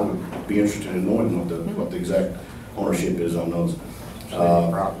 I would be interested in knowing what the exact ownership is on those.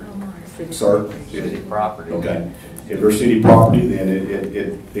 Sir? City property. Okay. If they're city property, then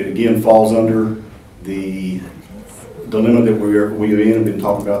it again falls under the dilemma that we've been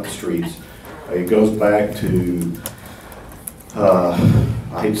talking about the streets. It goes back to,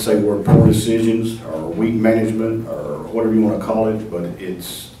 I hate to say the word poor decisions or weak management or whatever you want to call it, but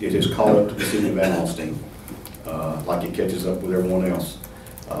it has caught up to the city of Van Alstyne, like it catches up with everyone else.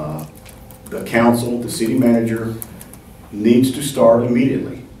 The council, the city manager, needs to start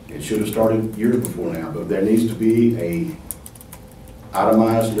immediately. It should have started years before now, but there needs to be a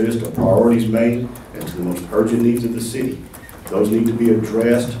itemized list of priorities made and to the most urgent needs of the city. Those need to be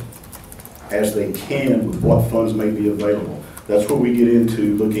addressed as they can with what funds may be available. That's where we get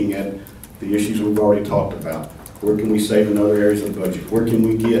into looking at the issues we've already talked about. Where can we save in other areas of the budget? Where can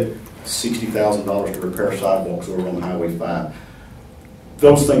we get $60,000 to repair sidewalks over on Highway 5?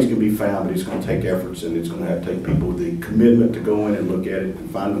 Those things can be found, but it's going to take efforts, and it's going to have to take people with the commitment to go in and look at it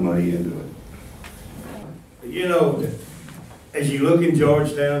and find the money and do it. As you look in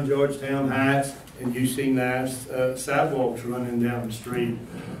Georgetown Heights, and you see nice sidewalks running down the street,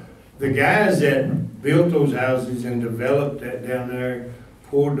 the guys that built those houses and developed that down there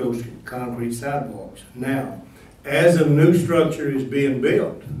poured those concrete sidewalks. Now, as a new structure is being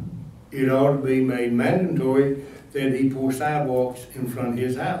built, it ought to be made mandatory that he pour sidewalks in front of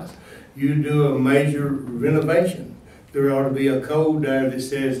his house. you do a major renovation, there ought to be a code there that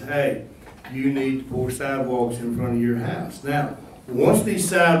says, hey, you need to pour sidewalks in front of your house. Now, once these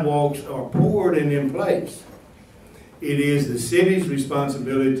sidewalks are poured and in place, it is the city's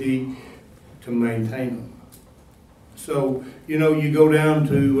responsibility to maintain them. So, you know, you go down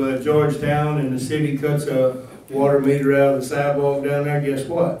to Georgetown and the city cuts a water meter out of the sidewalk down there, guess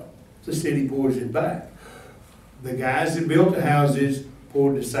what? The city pours it back. The guys that built the houses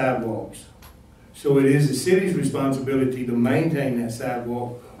poured the sidewalks. So it is the city's responsibility to maintain that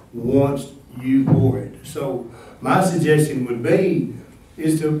sidewalk once you pour it. So my suggestion would be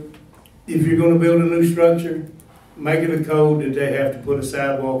is to, if you're going to build a new structure, make it a code that they have to put a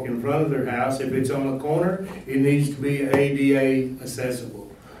sidewalk in front of their house. If it's on a corner, it needs to be ADA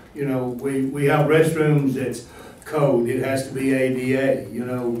accessible. You know, we have restrooms that's code, it has to be ADA. You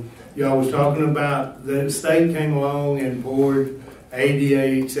know, y'all was talking about the state came along and poured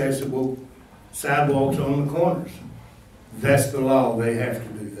ADA accessible sidewalks on the corners. That's the law, they have to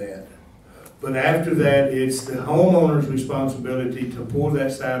do that. But after that, it's the homeowner's responsibility to pour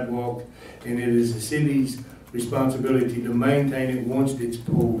that sidewalk, and it is the city's responsibility to maintain it once it's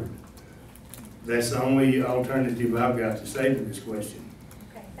poured. That's the only alternative I've got to say to this question.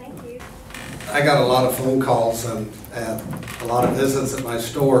 Okay, thank you. I got a lot of phone calls and a lot of visits at my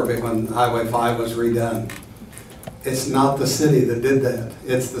store when Highway 5 was redone. It's not the city that did that,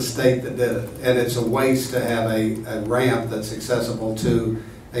 it's the state that did it. And it's a waste to have a ramp that's accessible to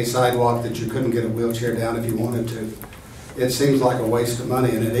a sidewalk that you couldn't get a wheelchair down if you wanted to. It seems like a waste of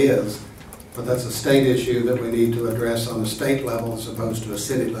money, and it is, but that's a state issue that we need to address on the state level as opposed to a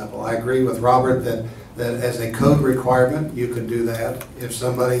city level. I agree with Robert that as a code requirement, you could do that. If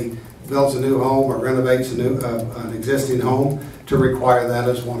somebody builds a new home or renovates an existing home, to require that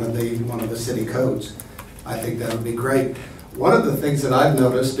as one of the city codes. I think that would be great. One of the things that I've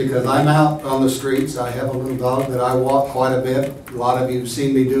noticed, because I'm out on the streets, I have a little dog that I walk quite a bit. A lot of you have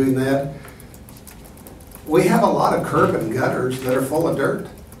seen me doing that. We have a lot of curb and gutters that are full of dirt.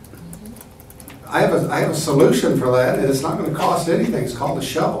 I have a solution for that, and it's not going to cost anything. It's called a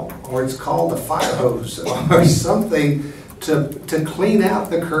shovel, or it's called a fire hose, or something to clean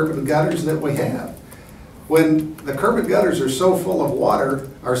out the curb and gutters that we have. When the curb and gutters are so full of water,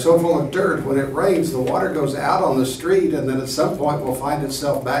 or so full of dirt, when it rains, the water goes out on the street, and then at some point will find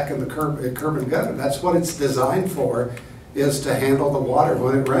itself back in the curb and gutter. That's what it's designed for, is to handle the water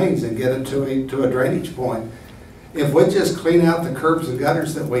when it rains and get it to a drainage point. If we just clean out the curbs and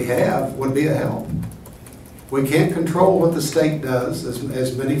gutters that we have, would be a help. We can't control what the state does,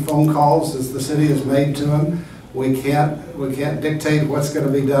 as many phone calls as the city has made to them. We can't dictate what's going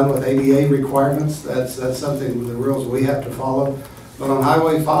to be done with ADA requirements. That's something with the rules we have to follow. But on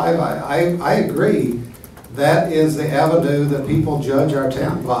Highway 5, I agree. That is the avenue that people judge our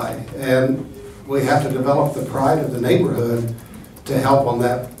town by, and we have to develop the pride of the neighborhood to help on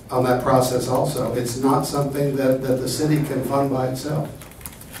that process also. It's not something that the city can fund by itself.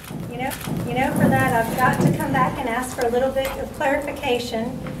 You know, for that, I've got to come back and ask for a little bit of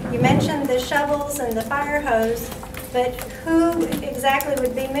clarification. You mentioned the shovels and the fire hose, but who exactly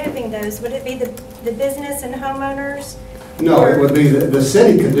would be moving those? Would it be the business and homeowners? No, it would be the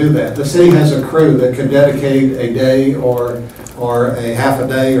city could do that. The city has a crew that could dedicate a day or a half a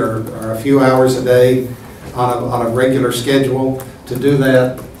day or a few hours a day on a regular schedule to do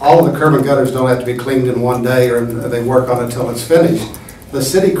that. All of the curb and gutters don't have to be cleaned in one day, or they work on it till it's finished. The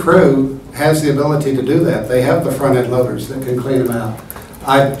city crew has the ability to do that. They have the front end loaders that can clean them out.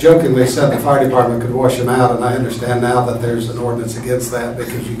 I jokingly said the fire department could wash them out, and I understand now that there's an ordinance against that,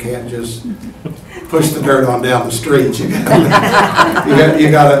 because you can't just push the dirt on down the street. You have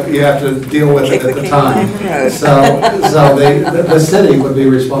to deal with it at the time. So the city would be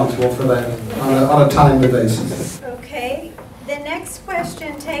responsible for that on a timely basis. Okay. The next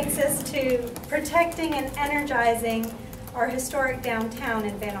question takes us to protecting and energizing our historic downtown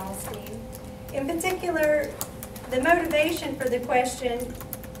in Van Alstyne. In particular, the motivation for the question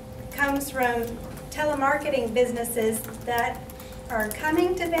comes from telemarketing businesses that are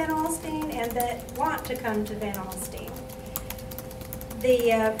coming to Van Alstyne and that want to come to Van Alstyne.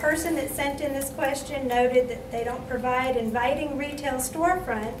 The person that sent in this question noted that they don't provide inviting retail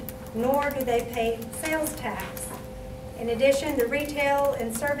storefront, nor do they pay sales tax. In addition, the retail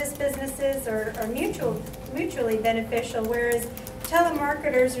and service businesses are mutually beneficial, whereas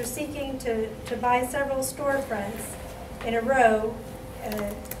telemarketers are seeking to buy several storefronts in a row,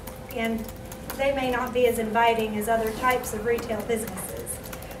 and they may not be as inviting as other types of retail businesses.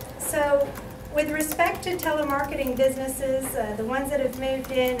 So with respect to telemarketing businesses, the ones that have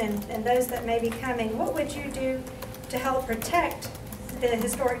moved in and those that may be coming, what would you do to help protect the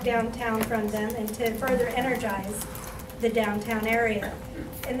historic downtown from them and to further energize the downtown area.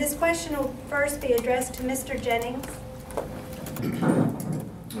 And this question will first be addressed to Mr. Jennings.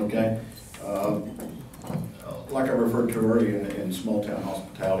 Okay. Like I referred to earlier in small town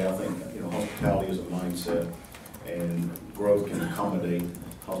hospitality, I think, hospitality is a mindset and growth can accommodate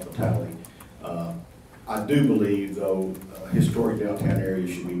hospitality. I do believe, though, historic downtown areas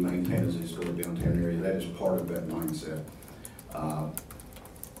should be maintained as a historic downtown area. That is part of that mindset.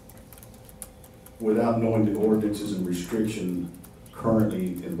 Without knowing the ordinances and restrictions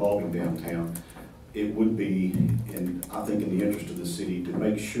currently involving downtown, it would be, I think, in the interest of the city to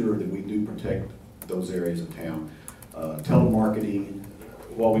make sure that we do protect those areas of town. Telemarketing,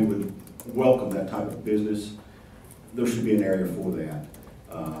 while we would welcome that type of business, there should be an area for that,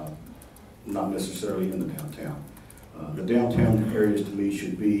 not necessarily in the downtown. The downtown areas to me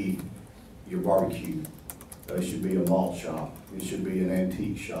should be your barbecue. It should be a malt shop. It should be an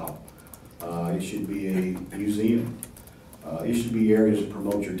antique shop. It should be a museum. It should be areas to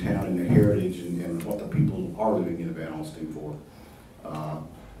promote your town and the heritage and what the people are living in Van Alstyne for.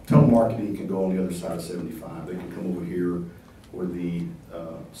 Telemarketing can go on the other side of 75. They can come over here where the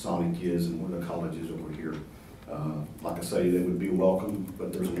Sonic is and where the college is over here. Like I say, they would be welcome,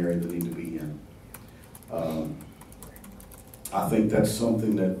 but there's an area they need to be in. I think that's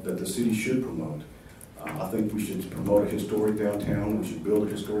something that the city should promote. I think we should promote a historic downtown. We should build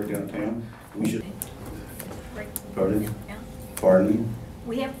a historic downtown. We should. Pardon? Yeah. Pardon me?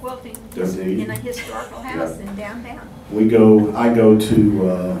 We have quilting Does he? in a historical house in downtown. I go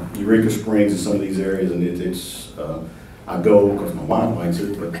to Eureka Springs and some of these areas, and it's I go because my wife likes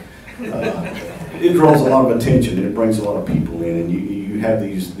it, but it draws a lot of attention and it brings a lot of people in, and you have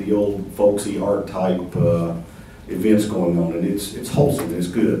the old folksy art type events going on, and it's wholesome and it's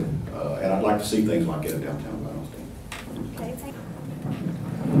good, and I'd like to see things like it in downtown Van Alstyne. Okay, thank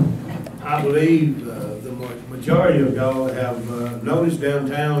you. I believe the majority of y'all have noticed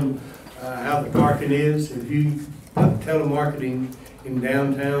downtown how the parking is. If you put telemarketing in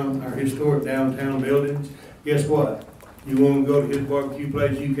downtown, our historic downtown buildings, guess what? You want to go to his barbecue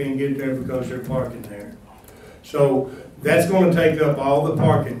place, you can't get there because they're parking there. So that's going to take up all the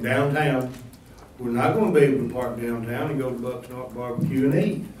parking downtown. We're not going to be able to park downtown and go to Bucksnark Barbecue and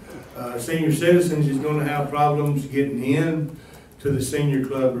eat. Senior citizens is going to have problems getting in to the senior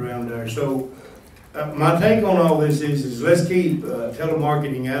club around there. So my take on all this is let's keep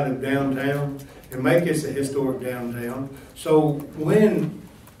telemarketing out of downtown and make this a historic downtown. So when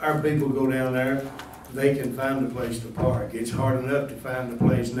our people go down there, they can find a place to park. It's hard enough to find a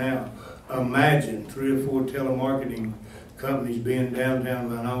place now. Imagine 3 or 4 telemarketing companies being downtown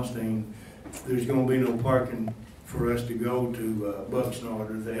Van Alstyne. There's going to be no parking for us to go to Bucksnark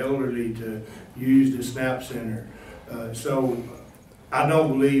or the elderly to use the SNAP Center. So I don't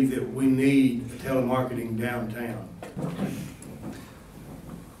believe that we need telemarketing downtown.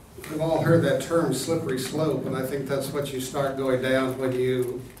 We've all heard that term slippery slope, and I think that's what you start going down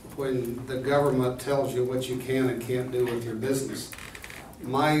when the government tells you what you can and can't do with your business.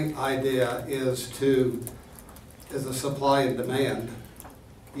 My idea is a supply and demand.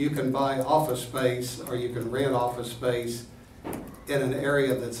 You can buy office space or you can rent office space in an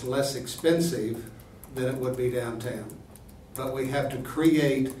area that's less expensive than it would be downtown. But we have to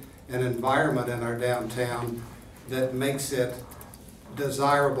create an environment in our downtown that makes it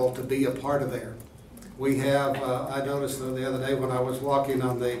desirable to be a part of there. We have, I noticed the other day when I was walking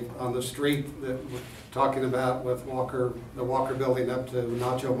on the street that we're talking about with the Walker building up to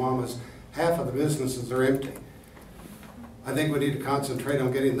Nacho Mama's, half of the businesses are empty. I think we need to concentrate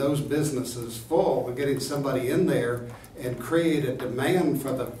on getting those businesses full and getting somebody in there and create a demand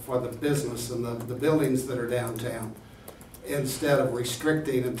for the business and the buildings that are downtown, instead of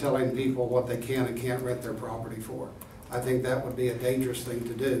restricting and telling people what they can and can't rent their property for. I think that would be a dangerous thing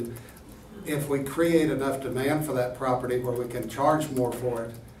to do. If we create enough demand for that property where we can charge more for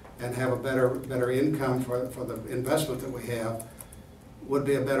it and have a better income for the investment that we have, would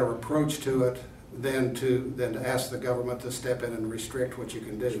be a better approach to it than to ask the government to step in and restrict what you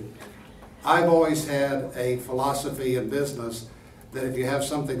can do. I've always had a philosophy in business that if you have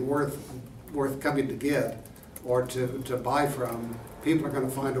something worth coming to get or to buy from, people are going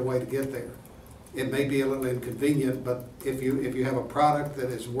to find a way to get there. It may be a little inconvenient, but if you have a product that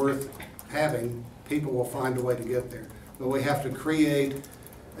is worth having, people will find a way to get there. But we have to create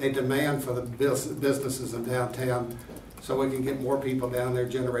a demand for the businesses in downtown so we can get more people down there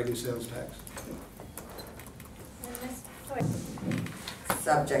generating sales tax.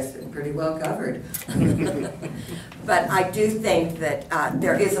 Subject's been pretty well covered. But I do think that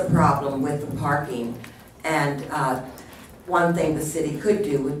there is a problem with the parking, and one thing the city could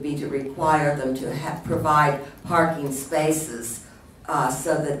do would be to require them to provide parking spaces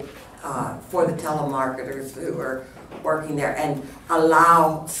so that for the telemarketers who are working there, and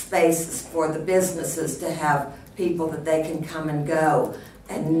allow spaces for the businesses to have people that they can come and go,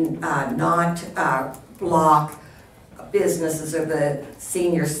 and not block businesses or the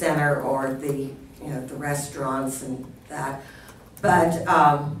senior center or the the restaurants and that. But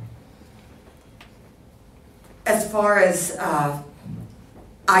as far as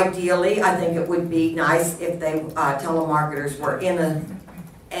ideally, I think it would be nice if they telemarketers were in an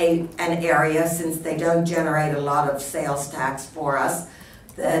area, since they don't generate a lot of sales tax for us,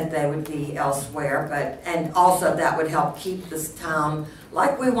 that they would be elsewhere. And also that would help keep this town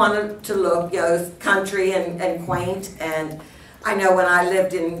like we want it to look, country and quaint. And I know when I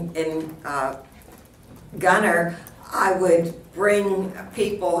lived in Gunner, I would bring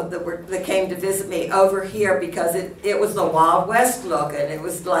people that came to visit me over here because it was the Wild West look, and it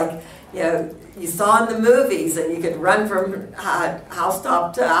was like, you saw in the movies, and you could run from house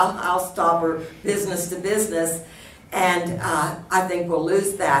top to house top or business to business. And I think we'll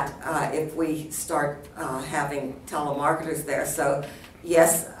lose that if we start having telemarketers there. So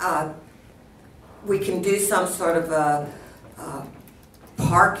yes, we can do some sort of a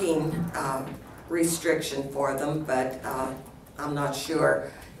parking restriction for them, but I'm not sure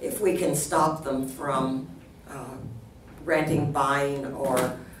if we can stop them from renting, buying,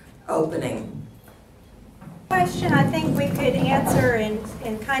 or opening. Question I think we could answer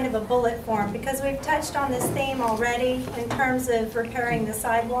in kind of a bullet form, because we've touched on this theme already in terms of repairing the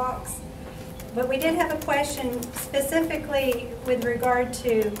sidewalks. But we did have a question specifically with regard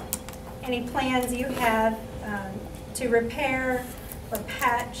to any plans you have to repair or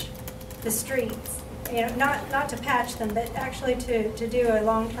patch the streets. Not to patch them, but actually to do a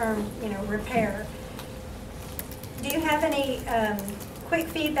long-term, repair. Do you have any quick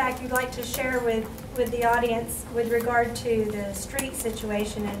feedback you'd like to share with the audience with regard to the street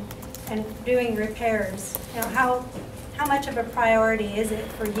situation and doing repairs? How much of a priority is it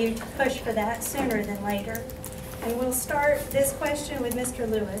for you to push for that sooner than later? And we'll start this question with Mr.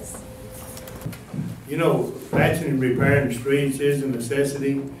 Lewis. Patching and repairing the streets is a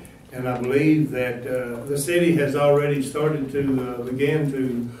necessity, and I believe that the city has already started to begin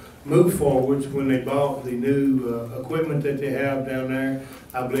to move forwards when they bought the new equipment that they have down there.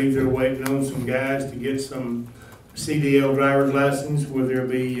 I believe they're waiting on some guys to get some CDL driver's license where they'll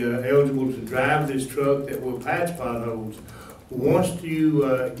be eligible to drive this truck that will patch potholes. Once you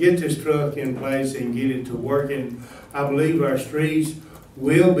get this truck in place and get it to working, I believe our streets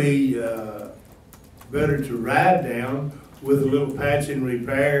will be better to ride down with a little patch and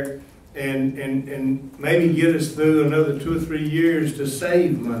repair, and maybe get us through another 2 or 3 years to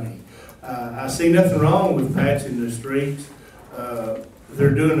save money. I see nothing wrong with patching the streets.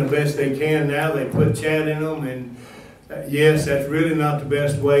 They're doing the best they can now. They put chat in them, and yes, that's really not the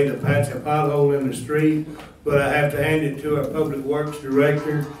best way to patch a pothole in the street, but I have to hand it to our public works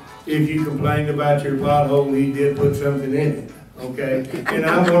director. If you complained about your pothole, he did put something in it. Okay, and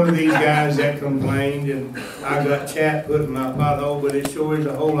I'm one of these guys that complained, and I got chat put in my pothole, but it sure is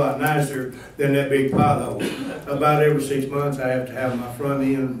a whole lot nicer than that big pothole. About every 6 months, I have to have my front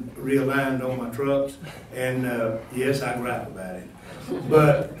end realigned on my trucks, and yes, I gripe about it.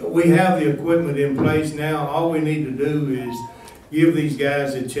 But we have the equipment in place now. All we need to do is give these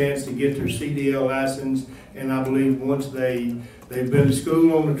guys a chance to get their CDL license, and I believe once they've been to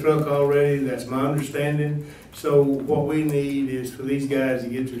school on the truck already, that's my understanding. So what we need is for these guys to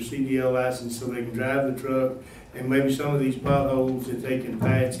get their CDL license so they can drive the truck, and maybe some of these potholes that they can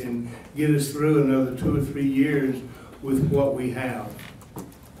patch and get us through another 2 or 3 years with what we have. Okay,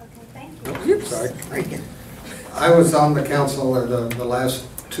 thank you. Sorry. I was on the council at the last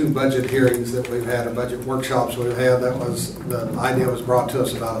 2 budget hearings that we've had, budget workshops we've had. That was, the idea was brought to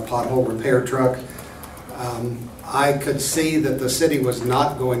us about a pothole repair truck. I could see that the city was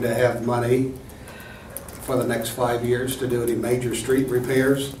not going to have money for the next 5 years to do any major street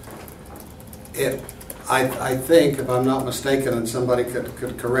repairs. I think, if I'm not mistaken, and somebody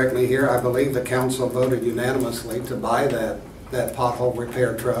could correct me here, I believe the council voted unanimously to buy that pothole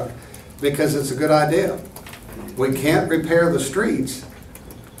repair truck because it's a good idea. We can't repair the streets,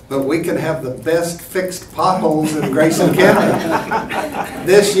 but we can have the best fixed potholes in Grayson County.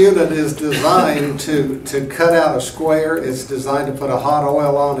 This unit is designed to cut out a square. It's designed to put a hot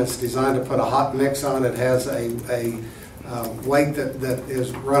oil on. It's designed to put a hot mix on. It has a weight that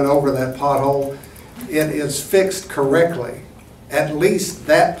is run over that pothole. It is fixed correctly. At least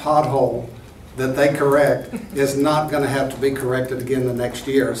that pothole that they correct is not going to have to be corrected again the next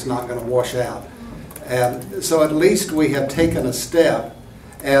year. It's not going to wash out. And so at least we have taken a step,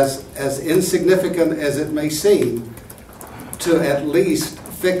 as insignificant as it may seem, to at least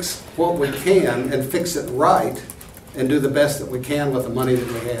fix what we can and fix it right and do the best that we can with the money that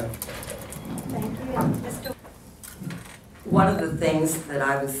we have. Thank you. Mr. One of the things that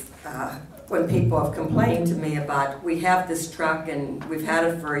I was, when people have complained to me about, we have this truck and we've had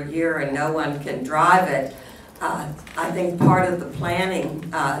it for a year and no one can drive it, I think part of the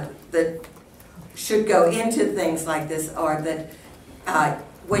planning that should go into things like this are that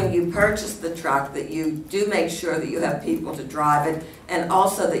when you purchase the truck, that you do make sure that you have people to drive it, and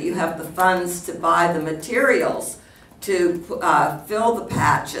also that you have the funds to buy the materials to fill the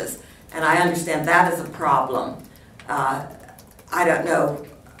patches. And I understand that is a problem. I don't know,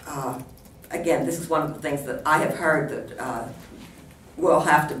 again, this is one of the things that I have heard that we'll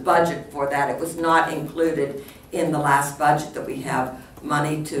have to budget for that. It was not included in the last budget that we have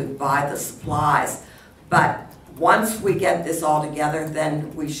money to buy the supplies. But once we get this all together,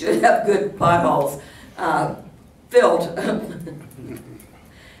 then we should have good potholes filled.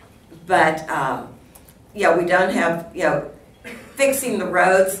 But yeah, we don't have, fixing the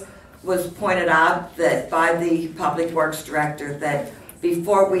roads was pointed out that by the Public Works Director that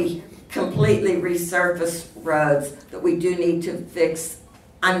before we completely resurface roads, that we do need to fix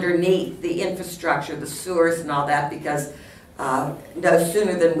underneath the infrastructure, the sewers and all that, because no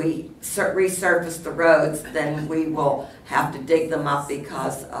sooner than we resurface the roads, then we will have to dig them up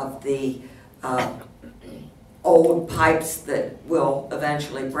because of the old pipes that will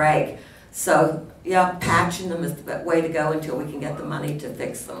eventually break. So yeah, patching them is the way to go until we can get the money to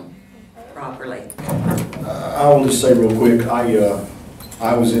fix them properly. I want to say real quick,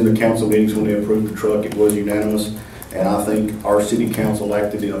 I was in the council meetings when they approved the truck. It was unanimous, and I think our city council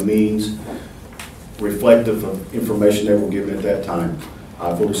acted in a means reflective of information they were given at that time.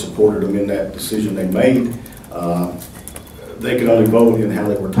 I fully supported them in that decision they made. They could only vote in how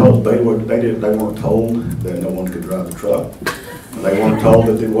they were told. They weren't told that no one could drive the truck. They weren't told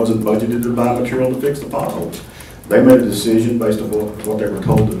that it wasn't budgeted to buy material to fix the potholes. They made a decision based on what they were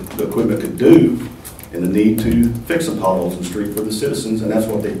told the equipment could do and the need to fix some potholes in the street for the citizens, and that's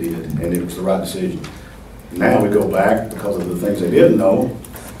what they did, and it was the right decision. Now we go back because of the things they didn't know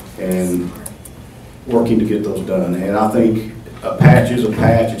and working to get those done. And I think a patch is a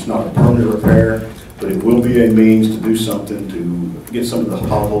patch. It's not a permanent repair, but it will be a means to do something to get some of the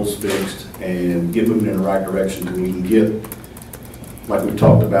potholes fixed and get moving in the right direction so we can get, like we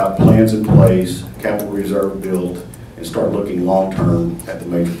talked about, plans in place, capital reserve built, and start looking long-term at the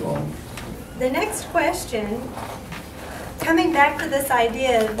major problem. The next question, coming back to this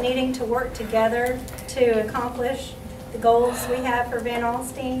idea of needing to work together to accomplish the goals we have for Van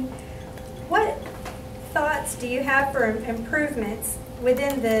Alstyne, what thoughts do you have for improvements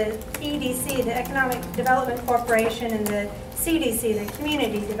within the EDC, the Economic Development Corporation, and the CDC, the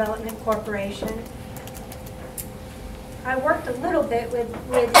Community Development Corporation? I worked a little bit with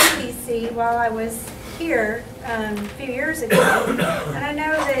EDC while I was here a few years ago, and I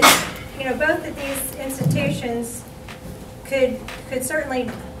know that both of these institutions could certainly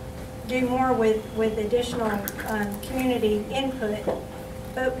do more with additional community input.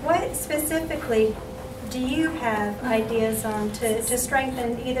 But what specifically do you have ideas on to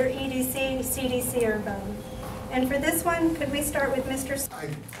strengthen either EDC, CDC, or both? And for this one, could we start with Mr.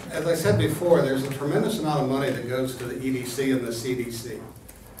 As I said before, there's a tremendous amount of money that goes to the EDC and the CDC.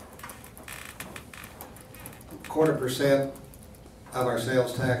 0.25% of our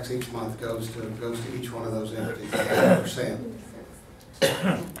sales tax each month goes to each one of those entities.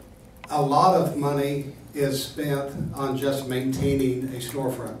 0.5%. A lot of money is spent on just maintaining a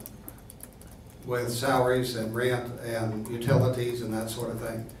storefront with salaries and rent and utilities and that sort of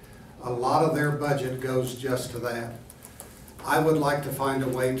thing. A lot of their budget goes just to that. I would like to find a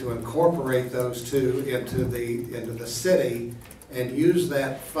way to incorporate those two into the city and use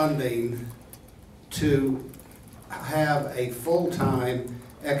that funding to have a full-time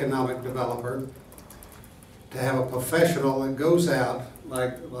economic developer, to have a professional that goes out,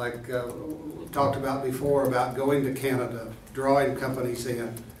 like we talked about before, about going to Canada, drawing companies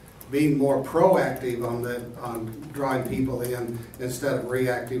in, being more proactive on drawing people in instead of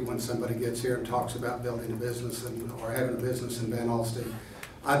reactive when somebody gets here and talks about building a business or having a business in Van Alstyne.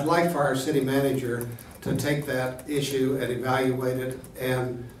 I'd like for our city manager to take that issue and evaluate it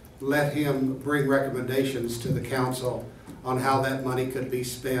and let him bring recommendations to the council on how that money could be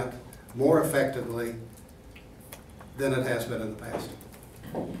spent more effectively than it has been in the past.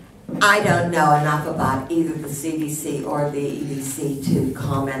 I don't know enough about either the CDC or the EDC to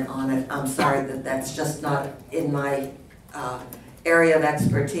comment on it. I'm sorry that that's just not in my area of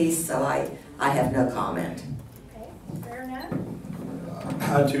expertise, so I have no comment. Okay, fair enough.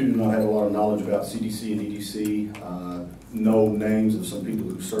 I too do not have a lot of knowledge about CDC and EDC. Know names of some people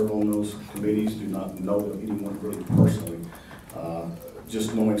who serve on those committees, do not know anyone really personally.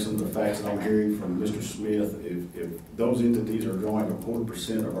 Just knowing some of the facts that I'm hearing from Mr. Smith, if those entities are drawing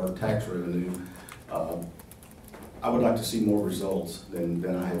 0.25% of our tax revenue, I would like to see more results than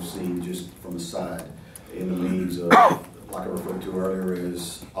I have seen just from the side in the means of, like I referred to earlier,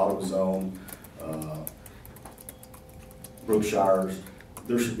 is AutoZone, Brookshires.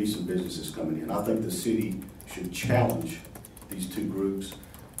 There should be some businesses coming in. I think the city should challenge these two groups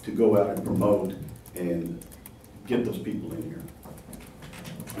to go out and promote and get those people in here.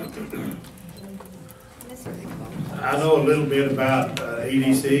 I know a little bit about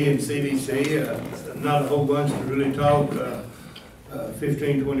EDC and CDC, not a whole bunch to really talk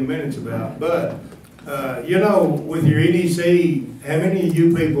 15, 20 minutes about, but you know, with your EDC, how many of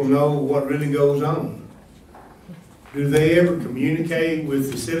you people know what really goes on? Do they ever communicate with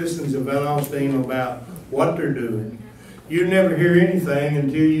the citizens of Van Alstyne about what they're doing? You never hear anything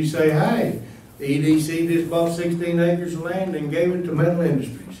until you say, hey, the EDC just bought 16 acres of land and gave it to Metal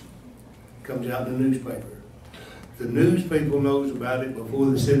Industries. Comes out in the newspaper. The news people knows about it before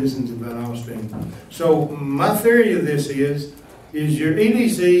the citizens of Van Alstyne. So my theory of this is your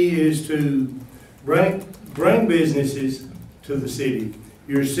EDC is to bring businesses to the city.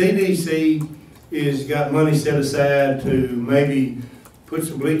 Your CDC is got money set aside to maybe put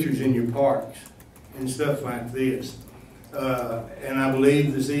some bleachers in your parks and stuff like this. And I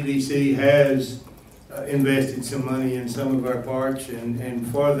believe the CDC has invested some money in some of our parks, and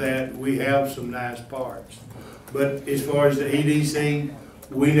for that we have some nice parks. But as far as the EDC,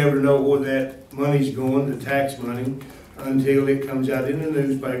 we never know where that money's going, the tax money, until it comes out in the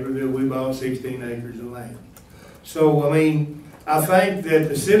newspaper that we bought 16 acres of land. So, I mean, I think that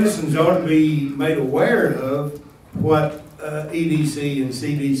the citizens ought to be made aware of what EDC and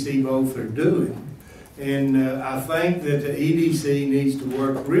CDC both are doing. And I think that the EDC needs to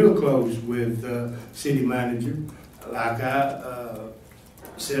work real close with city manager. Like I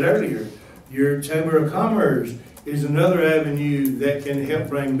said earlier, your Chamber of Commerce is another avenue that can help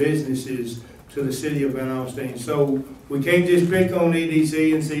bring businesses to the city of Van Alstyne. So we can't just pick on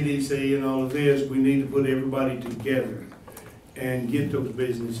EDC and CDC and all of this. We need to put everybody together and get those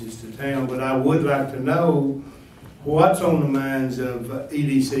businesses to town. But I would like to know what's on the minds of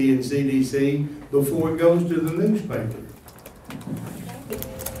EDC and CDC before it goes to the newspaper.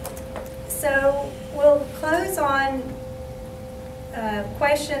 So we'll close on a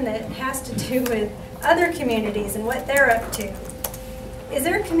question that has to do with other communities and what they're up to. Is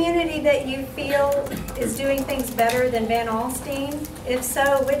there a community that you feel is doing things better than Van Alstyne? If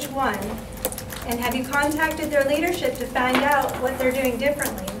so, which one? And have you contacted their leadership to find out what they're doing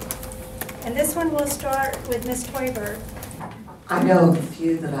differently? And this one will start with Ms. Toiber. I know of a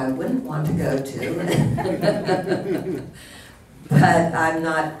few that I wouldn't want to go to. But I'm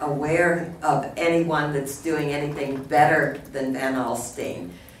not aware of anyone that's doing anything better than Van Alstyne.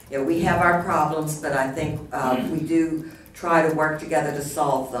 You know, we have our problems, but I think we do try to work together to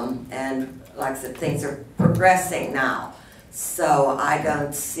solve them. And like I said, things are progressing now. So I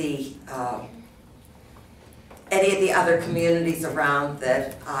don't see any of the other communities around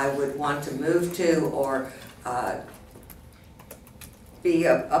that I would want to move to or be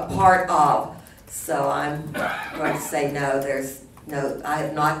a part of. So I'm going to say no, I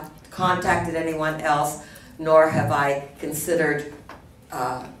have not contacted anyone else, nor have I considered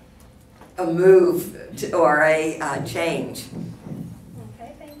a move or a change.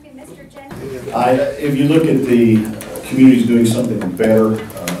 Okay, thank you. Mr. Jennings? If you look at the communities doing something better,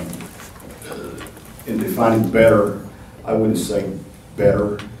 in defining better, I wouldn't say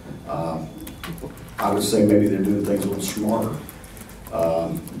better. I would say maybe they're doing things a little smarter.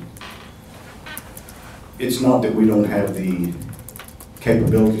 It's not that we don't have the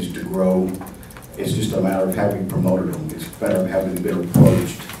capabilities to grow. It's just a matter of having promoted them. It's a matter of having been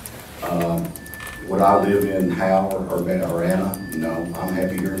approached. Would I live in Howell or Anna? No, I'm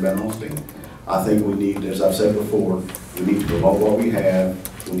happy here in Van Alstyne. I think we need, as I've said before, we need to promote what we have.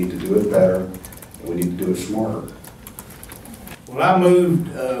 We need to do it better. And we need to do it smarter. Well, I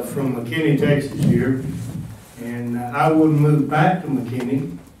moved from McKinney, Texas here, and I wouldn't move back to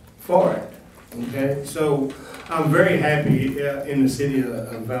McKinney for it. Okay, so I'm very happy in the city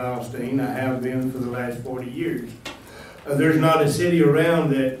of Van Alstyne. I have been for the last 40 years. There's not a city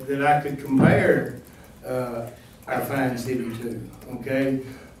around that I could compare our fine city to, okay?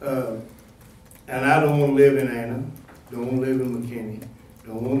 And I don't want to live in Anna, don't want to live in McKinney,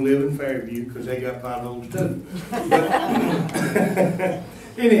 don't want to live in Fairview because they got potholes too. But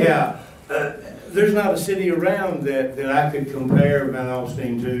anyhow, There's not a city around that I could compare Van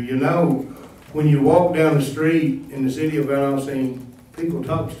Alstyne to. You know, when you walk down the street in the city of Van Alstyne, people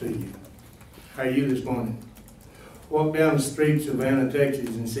talk to you. How are you this morning? Walk down the streets of Savannah, Texas,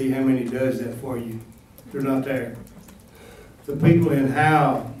 and see how many does that for you. They're not there. The people in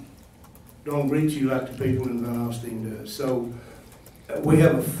Howe don't greet you like the people in Van Alstyne does. So we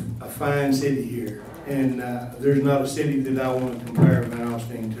have a fine city here, and there's not a city that I want to compare Van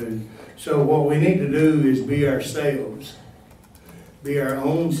Alstyne to. So what we need to do is be ourselves, be our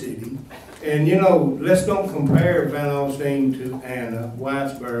own city. And you know, let's don't compare Van Alstyne to Anna,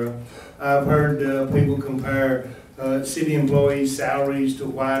 Whitesboro. I've heard people compare city employees' salaries to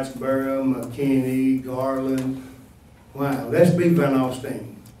Whitesboro, McKinney, Garland. Wow, let's be Van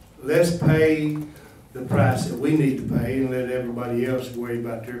Alstyne. Let's pay the price that we need to pay and let everybody else worry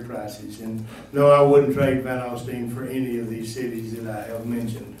about their prices. And no, I wouldn't trade Van Alstyne for any of these cities that I have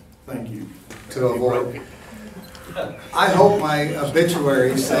mentioned. Thank you. To avoid. I hope my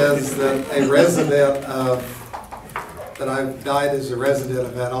obituary says that a resident of, that I've died as a resident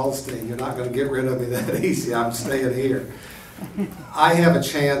of Van Alstyne. You're not going to get rid of me that easy. I'm staying here. I have a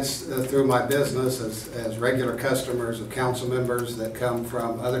chance through my business as regular customers of council members that come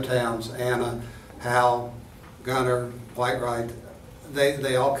from other towns, Anna, Howell, Gunner, Whitewright.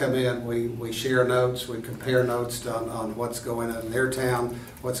 They all come in, we share notes, we compare notes on what's going on in their town,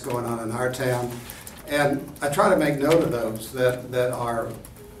 what's going on in our town. And I try to make note of those that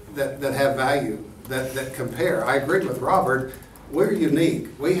have value, that compare. I agree with Robert, we're unique.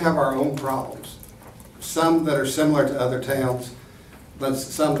 We have our own problems. Some that are similar to other towns, but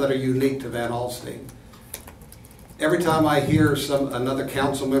some that are unique to Van Alstyne. Every time I hear another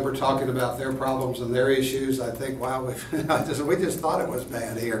council member talking about their problems and their issues, I think, wow, we just thought it was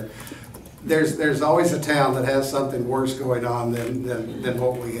bad here. There's always a town that has something worse going on than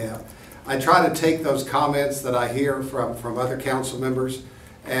what we have. I try to take those comments that I hear from other council members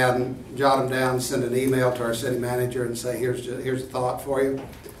and jot them down, send an email to our city manager and say, here's a thought for you.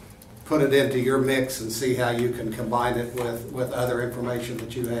 Put it into your mix and see how you can combine it with other information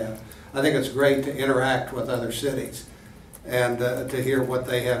that you have. I think it's great to interact with other cities and to hear what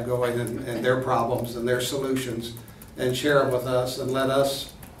they have going and their problems and their solutions and share them with us and let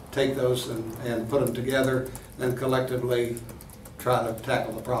us take those and put them together and collectively try to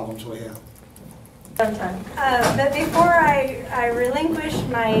tackle the problems we have. But before I relinquish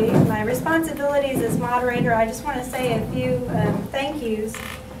my responsibilities as moderator, I just want to say a few thank yous.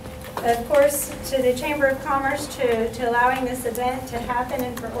 Of course, to the Chamber of Commerce to allowing this event to happen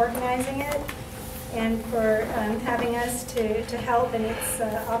and for organizing it and for having us to help in its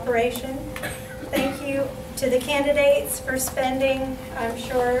operation. Thank you to the candidates for spending, I'm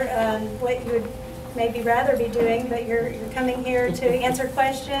sure, what you would maybe rather be doing, but you're coming here to answer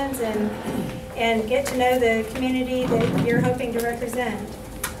questions and get to know the community that you're hoping to represent.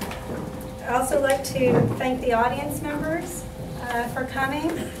 I'd also like to thank the audience members for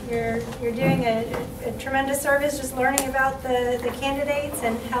coming. You're doing a tremendous service just learning about the candidates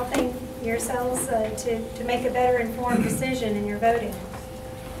and helping yourselves to make a better informed decision in your voting.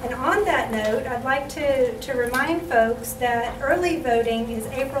 And on that note, I'd like to remind folks that early voting is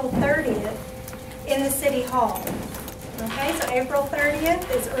April 30th in the City Hall. Okay, so April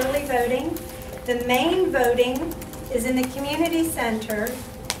 30th is early voting. The main voting is in the Community Center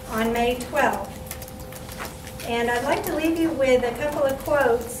on May 12th. And I'd like to leave you with a couple of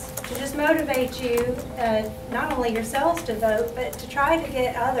quotes to just motivate you, not only yourselves to vote, but to try to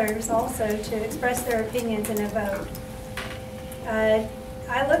get others also to express their opinions in a vote.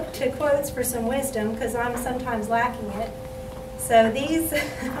 I look to quotes for some wisdom because I'm sometimes lacking it. So these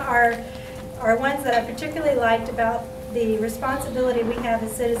are ones that I particularly liked about the responsibility we have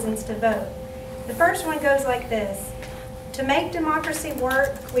as citizens to vote. The first one goes like this. To make democracy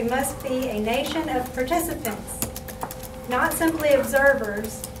work, we must be a nation of participants, not simply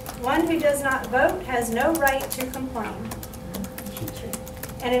observers. One who does not vote has no right to complain.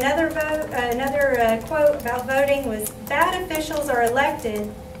 And another quote about voting was, bad officials are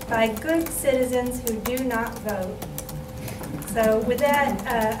elected by good citizens who do not vote. So with that,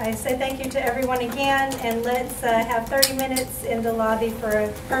 I say thank you to everyone again, and let's have 30 minutes in the lobby for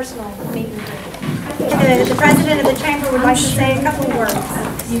a personal meet and greet. The president of the chamber would like to say a couple of words.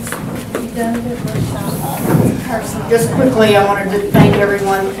 You've done a good work. Just quickly, I wanted to thank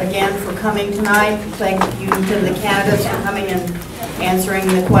everyone again for coming tonight. Thank you to the candidates for coming and answering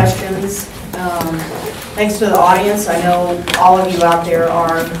the questions. Thanks to the audience. I know all of you out there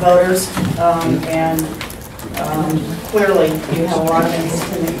are voters, and clearly you have a lot of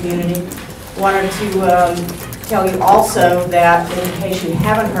interest in the community. Wanted to tell you also that, in case you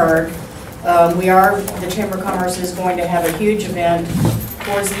haven't heard, The Chamber of Commerce is going to have a huge event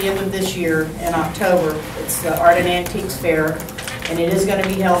towards the end of this year in October. It's the Art and Antiques Fair, and it is going to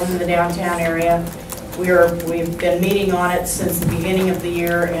be held in the downtown area. We've been meeting on it since the beginning of the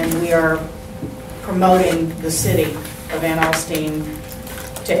year, and we are promoting the city of Van Alstyne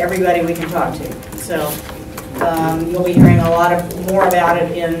to everybody we can talk to. So you'll be hearing a lot more about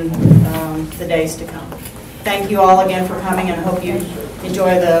it in the days to come. Thank you all again for coming, and I hope you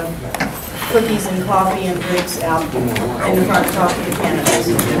enjoy the cookies and coffee and drinks out in the front to talk to the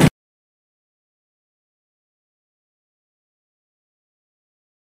candidates.